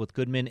Morning Drive with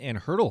Goodman and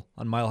Hurdle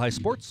on Mile High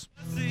Sports.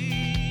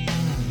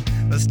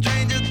 A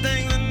stranger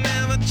thing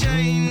that never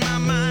changed my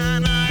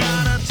mind. I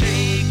gotta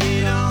take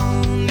it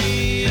on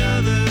the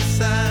other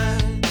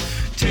side.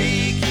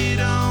 Take it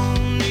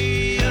on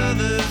the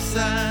other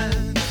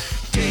side.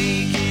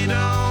 Take it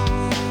on.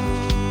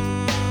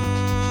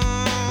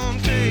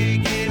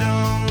 Take it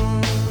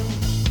on.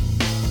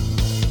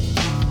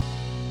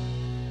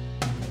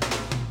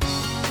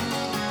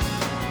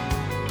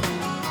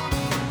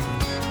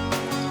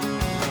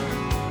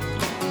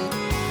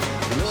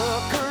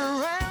 Look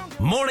around.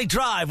 Morning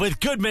Drive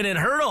with Goodman and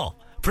Hurdle,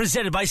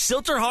 presented by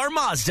Silterhar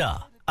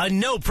Mazda. A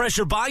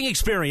no-pressure buying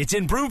experience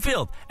in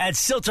Broomfield at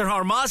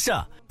Silterhar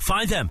Mazda.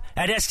 Find them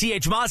at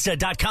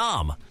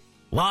sthmazda.com.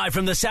 Live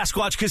from the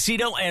Sasquatch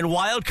Casino and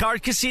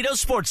Wildcard Casino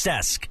Sports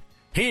Desk,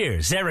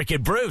 here's Eric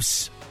and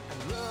Bruce.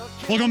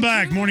 Welcome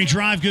back. Morning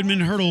Drive,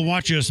 Goodman, Hurdle.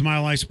 Watch us,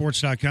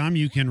 milehighsports.com.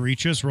 You can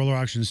reach us, Roller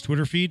Auctions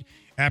Twitter feed,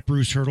 at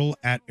Bruce Hurdle,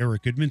 at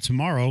Eric Goodman.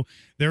 Tomorrow,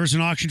 there is an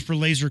auction for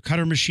laser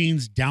cutter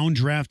machines,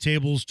 downdraft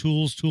tables,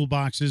 tools,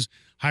 toolboxes,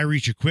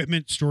 high-reach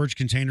equipment, storage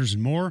containers,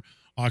 and more.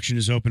 Auction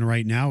is open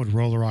right now at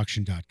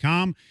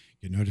rollerauction.com.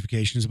 Get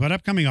notifications about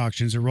upcoming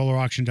auctions at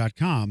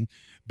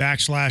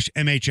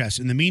rollerauction.com/MHS.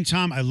 In the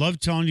meantime, I love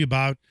telling you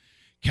about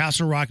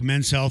Castle Rock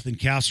Men's Health and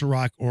Castle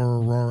Rock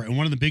Aurora. And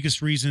one of the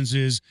biggest reasons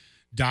is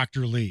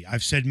Dr. Lee.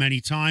 I've said many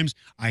times,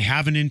 I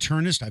have an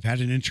internist. I've had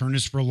an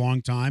internist for a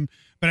long time,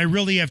 but I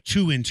really have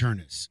two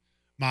internists.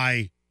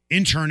 My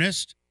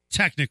internist,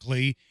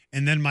 technically,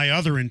 and then my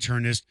other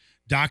internist,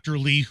 Dr.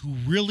 Lee, who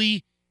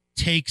really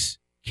takes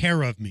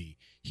care of me.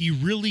 He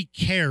really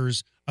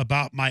cares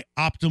about my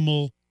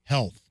optimal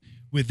health.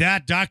 With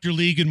that, Dr.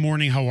 Lee, good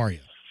morning. How are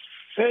you?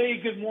 Hey,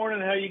 good morning.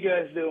 How you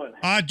guys doing?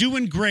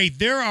 Doing great.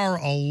 There are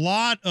a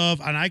lot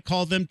of, and I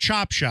call them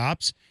chop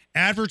shops,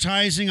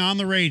 advertising on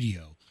the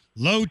radio.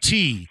 Low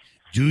T,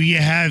 do you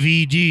have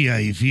ED? Are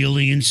you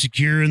feeling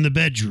insecure in the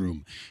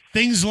bedroom?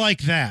 Things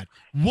like that.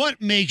 What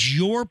makes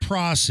your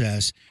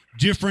process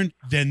different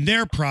than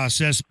their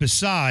process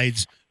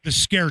besides the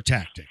scare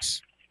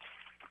tactics?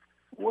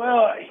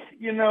 Well,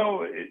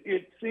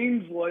 it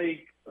seems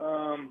like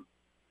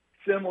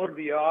similar to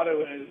the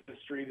auto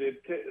industry, the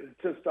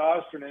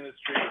testosterone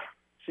industry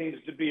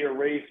seems to be a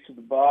race to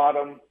the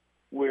bottom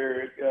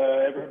where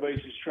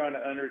everybody's just trying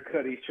to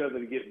undercut each other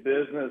to get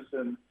business.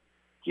 And,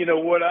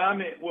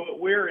 what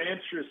we're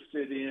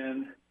interested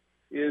in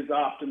is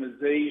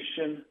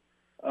optimization.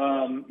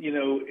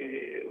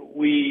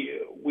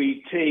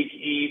 We take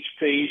each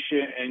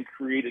patient and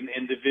create an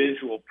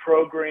individual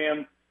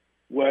program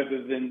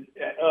other than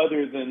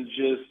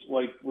just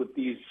like with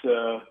these,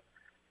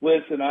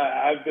 listen,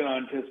 I've been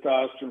on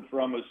testosterone for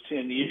almost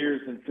 10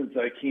 years, and since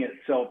I can't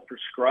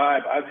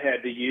self-prescribe, I've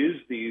had to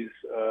use these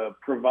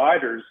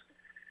providers,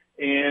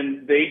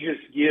 and they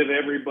just give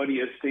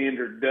everybody a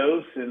standard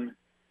dose, and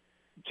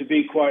to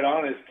be quite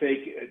honest,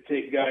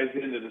 take guys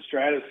into the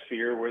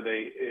stratosphere where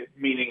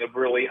meaning a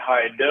really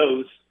high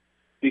dose,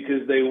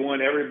 because they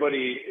want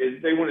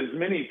as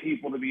many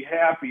people to be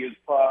happy as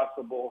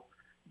possible,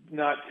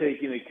 not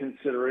taking into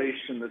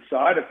consideration the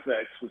side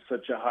effects with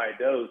such a high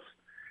dose.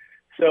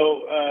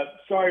 So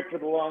sorry for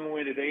the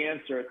long-winded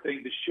answer. I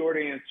think the short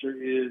answer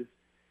is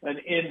an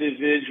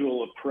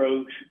individual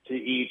approach to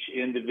each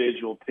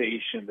individual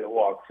patient that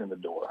walks in the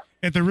door.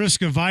 At the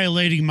risk of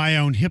violating my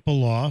own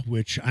HIPAA law,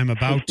 which I'm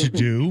about to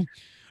do,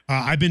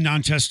 I've been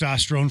on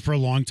testosterone for a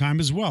long time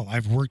as well.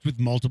 I've worked with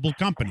multiple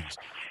companies,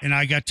 and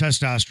I got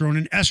testosterone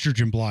and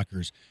estrogen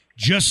blockers,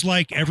 just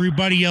like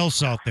everybody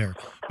else out there.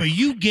 But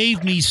you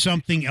gave me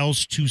something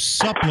else to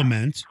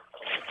supplement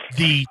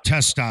the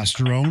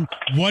testosterone.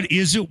 What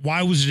is it?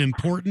 Why was it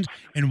important?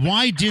 And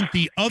why didn't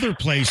the other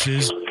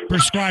places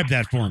prescribe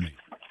that for me?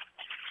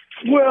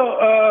 Well,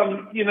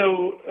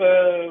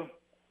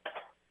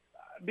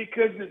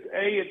 Because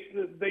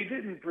they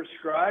didn't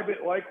prescribe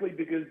it, likely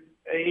because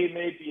A,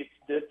 maybe it's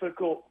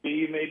difficult,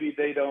 B, maybe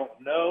they don't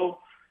know,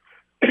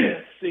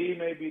 C,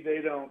 maybe they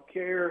don't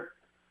care,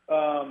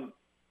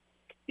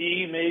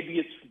 E, maybe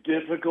it's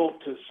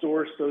difficult to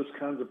source those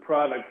kinds of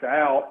products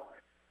out.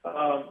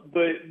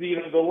 But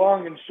the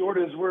long and short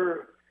is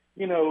we're,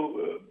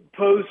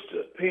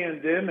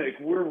 post-pandemic,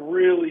 we're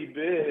really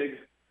big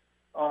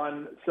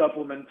on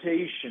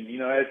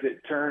supplementation. As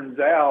it turns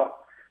out,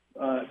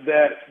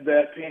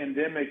 that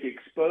pandemic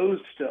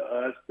exposed to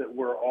us that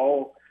we're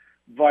all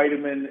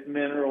vitamin,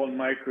 mineral, and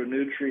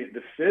micronutrient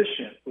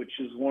deficient, which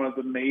is one of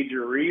the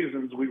major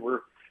reasons we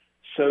were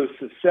so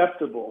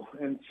susceptible.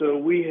 And so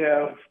we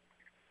have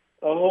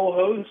a whole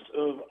host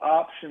of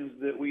options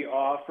that we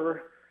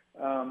offer.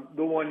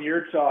 The one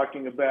you're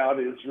talking about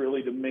is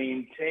really to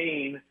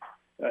maintain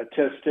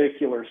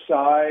testicular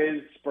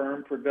size,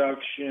 sperm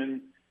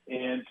production,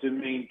 and to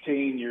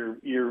maintain your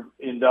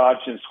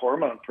endogenous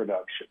hormone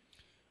production.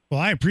 Well,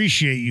 I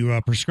appreciate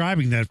you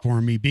prescribing that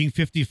for me. Being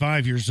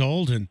 55 years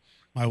old, and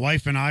my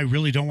wife and I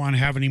really don't want to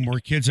have any more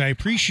kids. I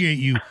appreciate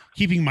you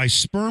keeping my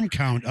sperm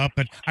count up,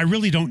 but I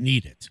really don't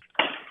need it.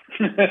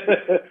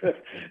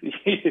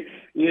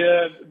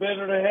 Yeah,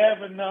 better to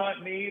have and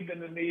not need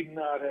than to need and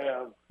not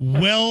have.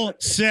 Well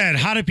said.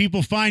 How do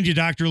people find you,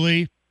 Dr.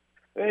 Lee?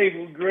 Hey,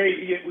 well,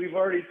 great. We've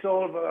already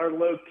told about our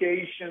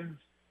locations.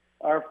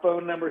 Our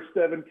phone number is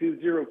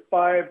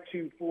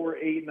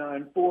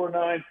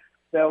 720-524-8949.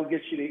 That'll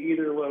get you to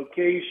either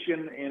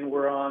location, and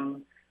we're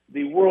on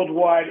the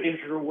worldwide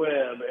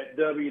interweb at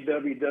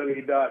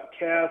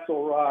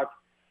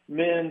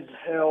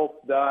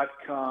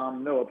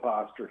www.castlerockmenshealth.com, no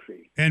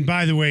apostrophe. And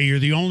by the way, you're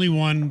the only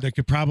one that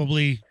could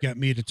probably get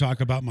me to talk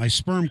about my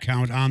sperm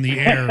count on the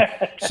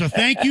air. So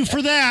thank you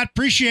for that.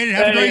 Appreciate it.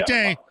 Have a great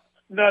day.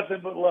 Nothing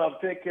but love.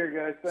 Take care,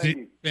 guys. Thank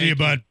you. See you,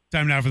 bud.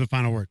 Time now for the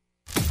final word.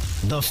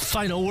 The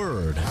final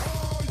word.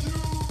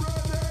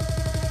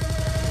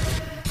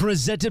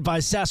 Presented by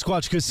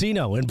Sasquatch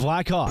Casino in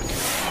Black Hawk.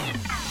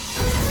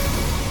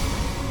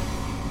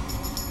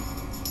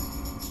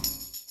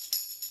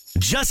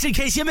 Just in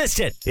case you missed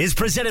it, is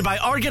presented by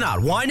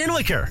Argonaut Wine and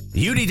Liquor.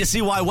 You need to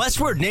see why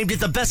Westward named it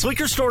the best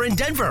liquor store in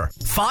Denver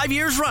 5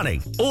 years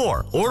running.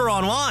 Or order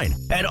online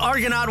at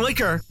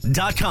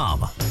argonautliquor.com.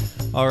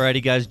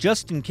 Alrighty, guys,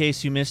 just in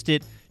case you missed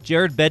it,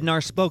 Jared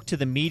Bednar spoke to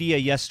the media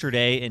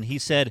yesterday, and he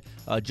said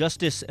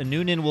Justice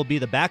Noonan will be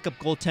the backup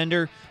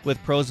goaltender, with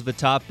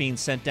Prosvetov being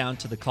sent down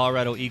to the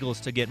Colorado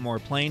Eagles to get more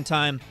playing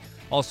time.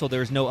 Also,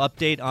 there's no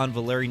update on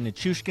Valeri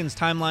Nichushkin's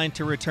timeline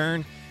to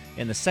return,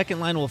 and the second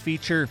line will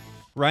feature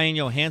Ryan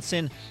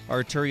Johansson,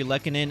 Arturi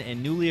Lehkonen,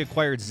 and newly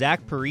acquired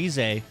Zach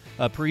Parise.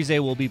 Parise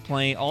will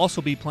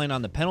also be playing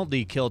on the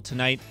penalty kill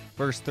tonight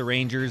versus the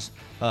Rangers.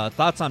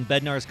 Thoughts on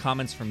Bednar's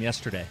comments from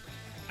yesterday?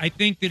 I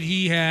think that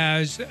he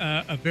has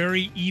a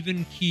very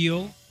even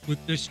keel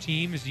with this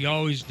team, as he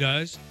always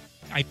does.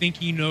 I think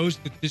he knows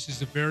that this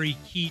is a very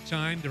key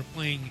time. They're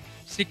playing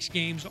 6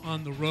 games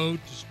on the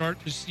road to start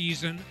the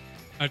season,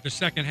 the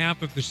second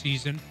half of the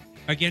season,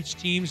 against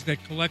teams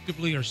that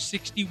collectively are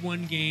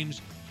 61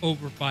 games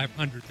over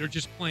 500. They're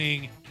just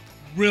playing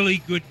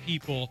really good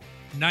people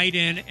night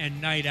in and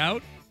night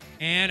out.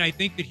 And I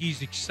think that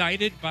he's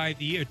excited by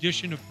the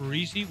addition of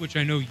Parise, which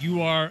I know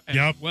you are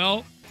as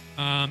well.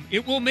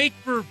 It will make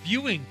for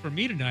viewing for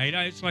me tonight.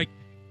 It's like,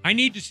 I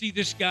need to see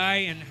this guy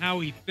and how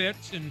he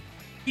fits. And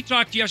he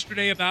talked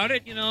yesterday about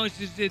it.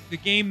 The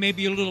game may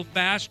be a little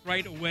fast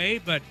right away,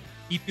 but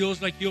he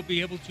feels like he'll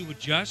be able to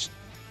adjust.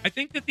 I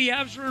think that the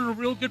Avs are in a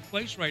real good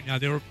place right now.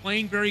 They were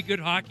playing very good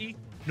hockey.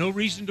 No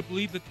reason to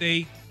believe that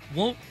they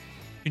won't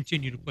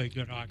continue to play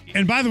good hockey.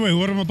 And by the way,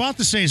 what I'm about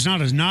to say is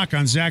not a knock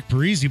on Zach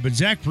Parise, but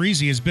Zach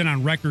Parise has been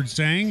on record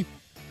saying,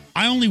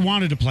 I only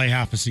wanted to play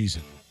half a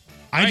season.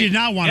 I did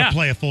not want to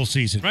play a full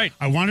season. Right.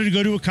 I wanted to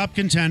go to a cup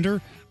contender.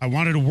 I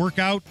wanted to work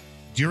out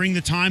during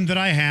the time that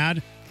I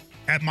had.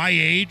 At my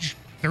age,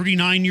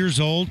 39 years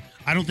old,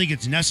 I don't think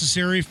it's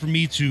necessary for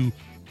me to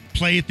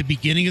play at the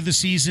beginning of the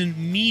season,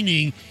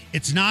 meaning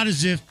it's not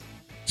as if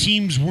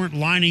teams weren't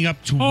lining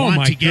up to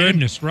want to get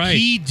him. Right.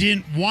 He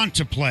didn't want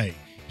to play.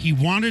 He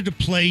wanted to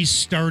play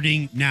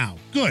starting now.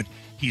 Good.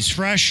 He's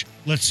fresh.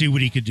 Let's see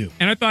what he could do.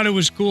 And I thought it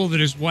was cool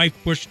that his wife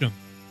pushed him.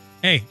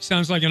 Hey,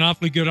 sounds like an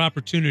awfully good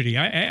opportunity.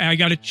 I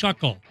got a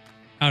chuckle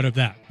out of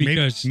that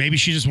because maybe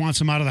she just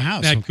wants him out of the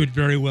house. That could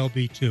very well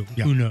be too.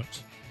 Yeah. Who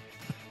knows?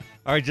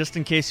 All right, just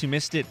in case you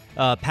missed it,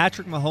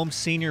 Patrick Mahomes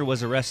Sr.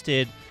 was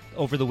arrested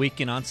over the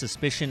weekend on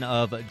suspicion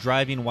of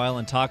driving while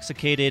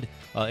intoxicated.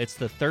 It's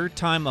the third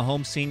time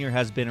Mahomes Sr.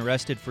 has been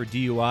arrested for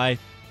DUI.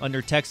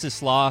 Under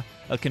Texas law,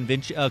 a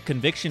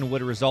conviction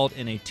would result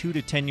in a 2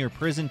 to 10 year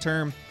prison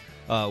term.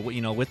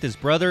 With his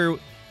brother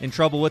in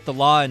trouble with the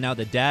law and now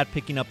the dad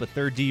picking up a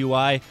third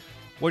DUI.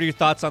 What are your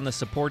thoughts on the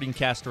supporting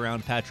cast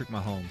around Patrick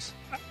Mahomes?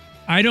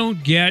 I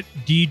don't get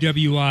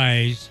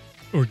DWIs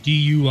or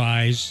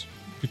DUIs,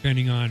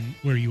 depending on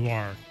where you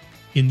are,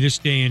 in this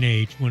day and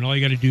age when all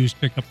you got to do is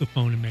pick up the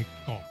phone and make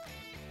a call.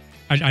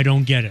 I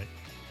don't get it.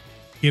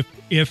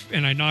 If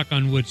and I knock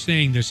on wood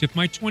saying this, if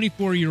my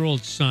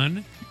 24-year-old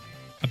son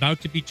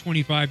about to be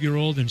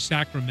 25-year-old in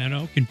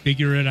Sacramento can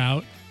figure it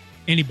out.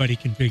 Anybody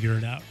can figure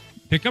it out.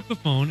 Pick up the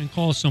phone and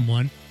call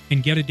someone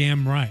and get a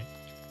damn right.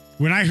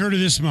 When I heard of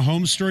this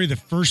Mahomes story, the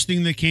first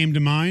thing that came to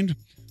mind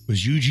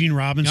was Eugene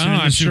Robinson in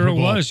the I'm Super sure Bowl.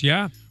 it was,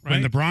 yeah. Right.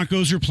 When the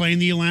Broncos were playing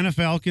the Atlanta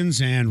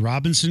Falcons and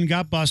Robinson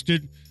got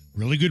busted,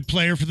 really good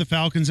player for the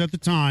Falcons at the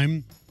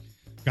time,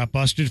 got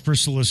busted for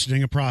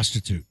soliciting a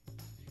prostitute.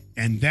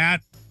 And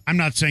that, I'm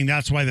not saying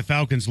that's why the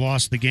Falcons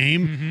lost the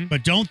game,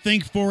 but don't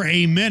think for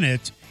a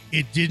minute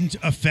it didn't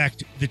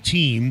affect the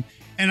team.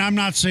 And I'm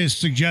not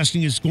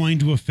suggesting it's going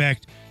to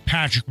affect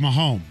Patrick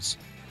Mahomes.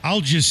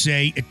 I'll just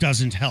say it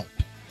doesn't help.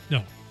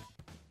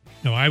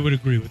 No, I would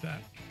agree with that.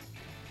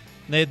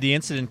 They had the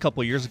incident a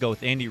couple years ago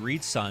with Andy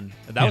Reid's son.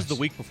 That was the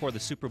week before the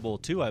Super Bowl,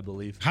 too, I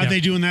believe. How'd they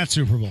do in that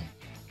Super Bowl?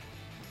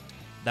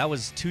 That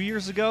was 2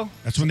 years ago?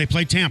 That's when they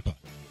played Tampa,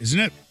 isn't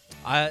it?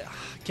 I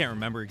can't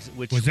remember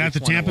which. Was that which the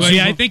one it Tampa was. Well, Super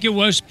yeah, I Bowl? think it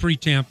was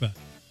pre-Tampa.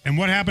 And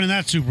what happened in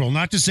that Super Bowl?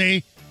 Not to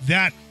say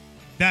that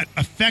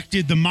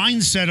affected the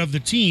mindset of the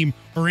team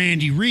or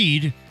Andy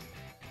Reid,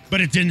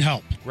 but it didn't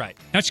help. Right.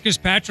 That's because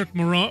Patrick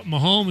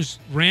Mahomes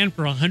ran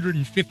for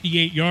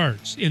 158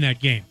 yards in that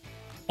game,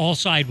 all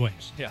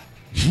sideways. Yeah.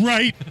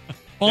 Right.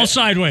 All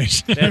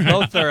sideways. And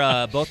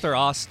both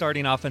their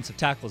starting offensive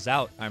tackles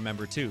out, I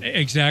remember, too.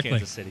 Exactly.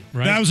 Kansas City.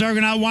 Right. That was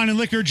Argonaut Wine and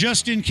Liquor.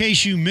 Just in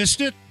case you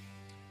missed it,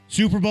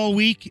 Super Bowl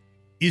week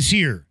is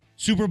here.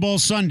 Super Bowl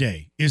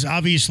Sunday is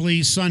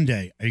obviously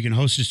Sunday. Are you going to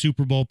host a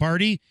Super Bowl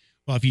party?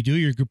 Well, if you do,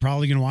 you're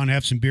probably going to want to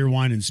have some beer,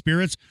 wine, and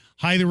spirits.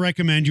 Highly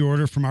recommend you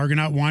order from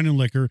Argonaut Wine and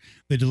Liquor.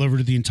 They deliver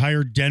to the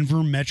entire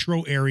Denver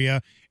metro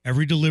area.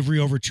 Every delivery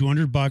over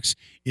 $200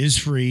 is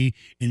free.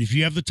 And if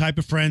you have the type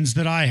of friends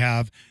that I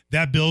have,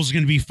 that bill's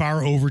going to be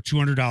far over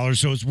 $200,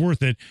 so it's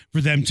worth it for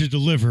them to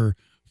deliver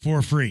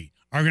for free.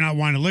 Argonaut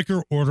Wine and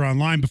Liquor, order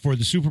online before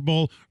the Super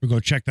Bowl or go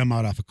check them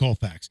out off of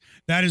Colfax.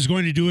 That is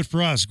going to do it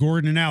for us,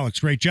 Gordon and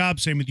Alex. Great job.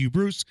 Same with you,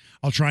 Bruce.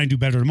 I'll try and do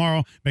better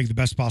tomorrow. Make the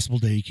best possible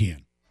day you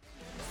can.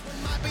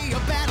 Might be a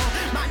battle,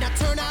 might not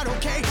turn out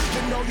okay.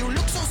 You know you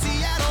look so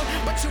Seattle,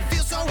 but you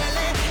feel so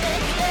LA.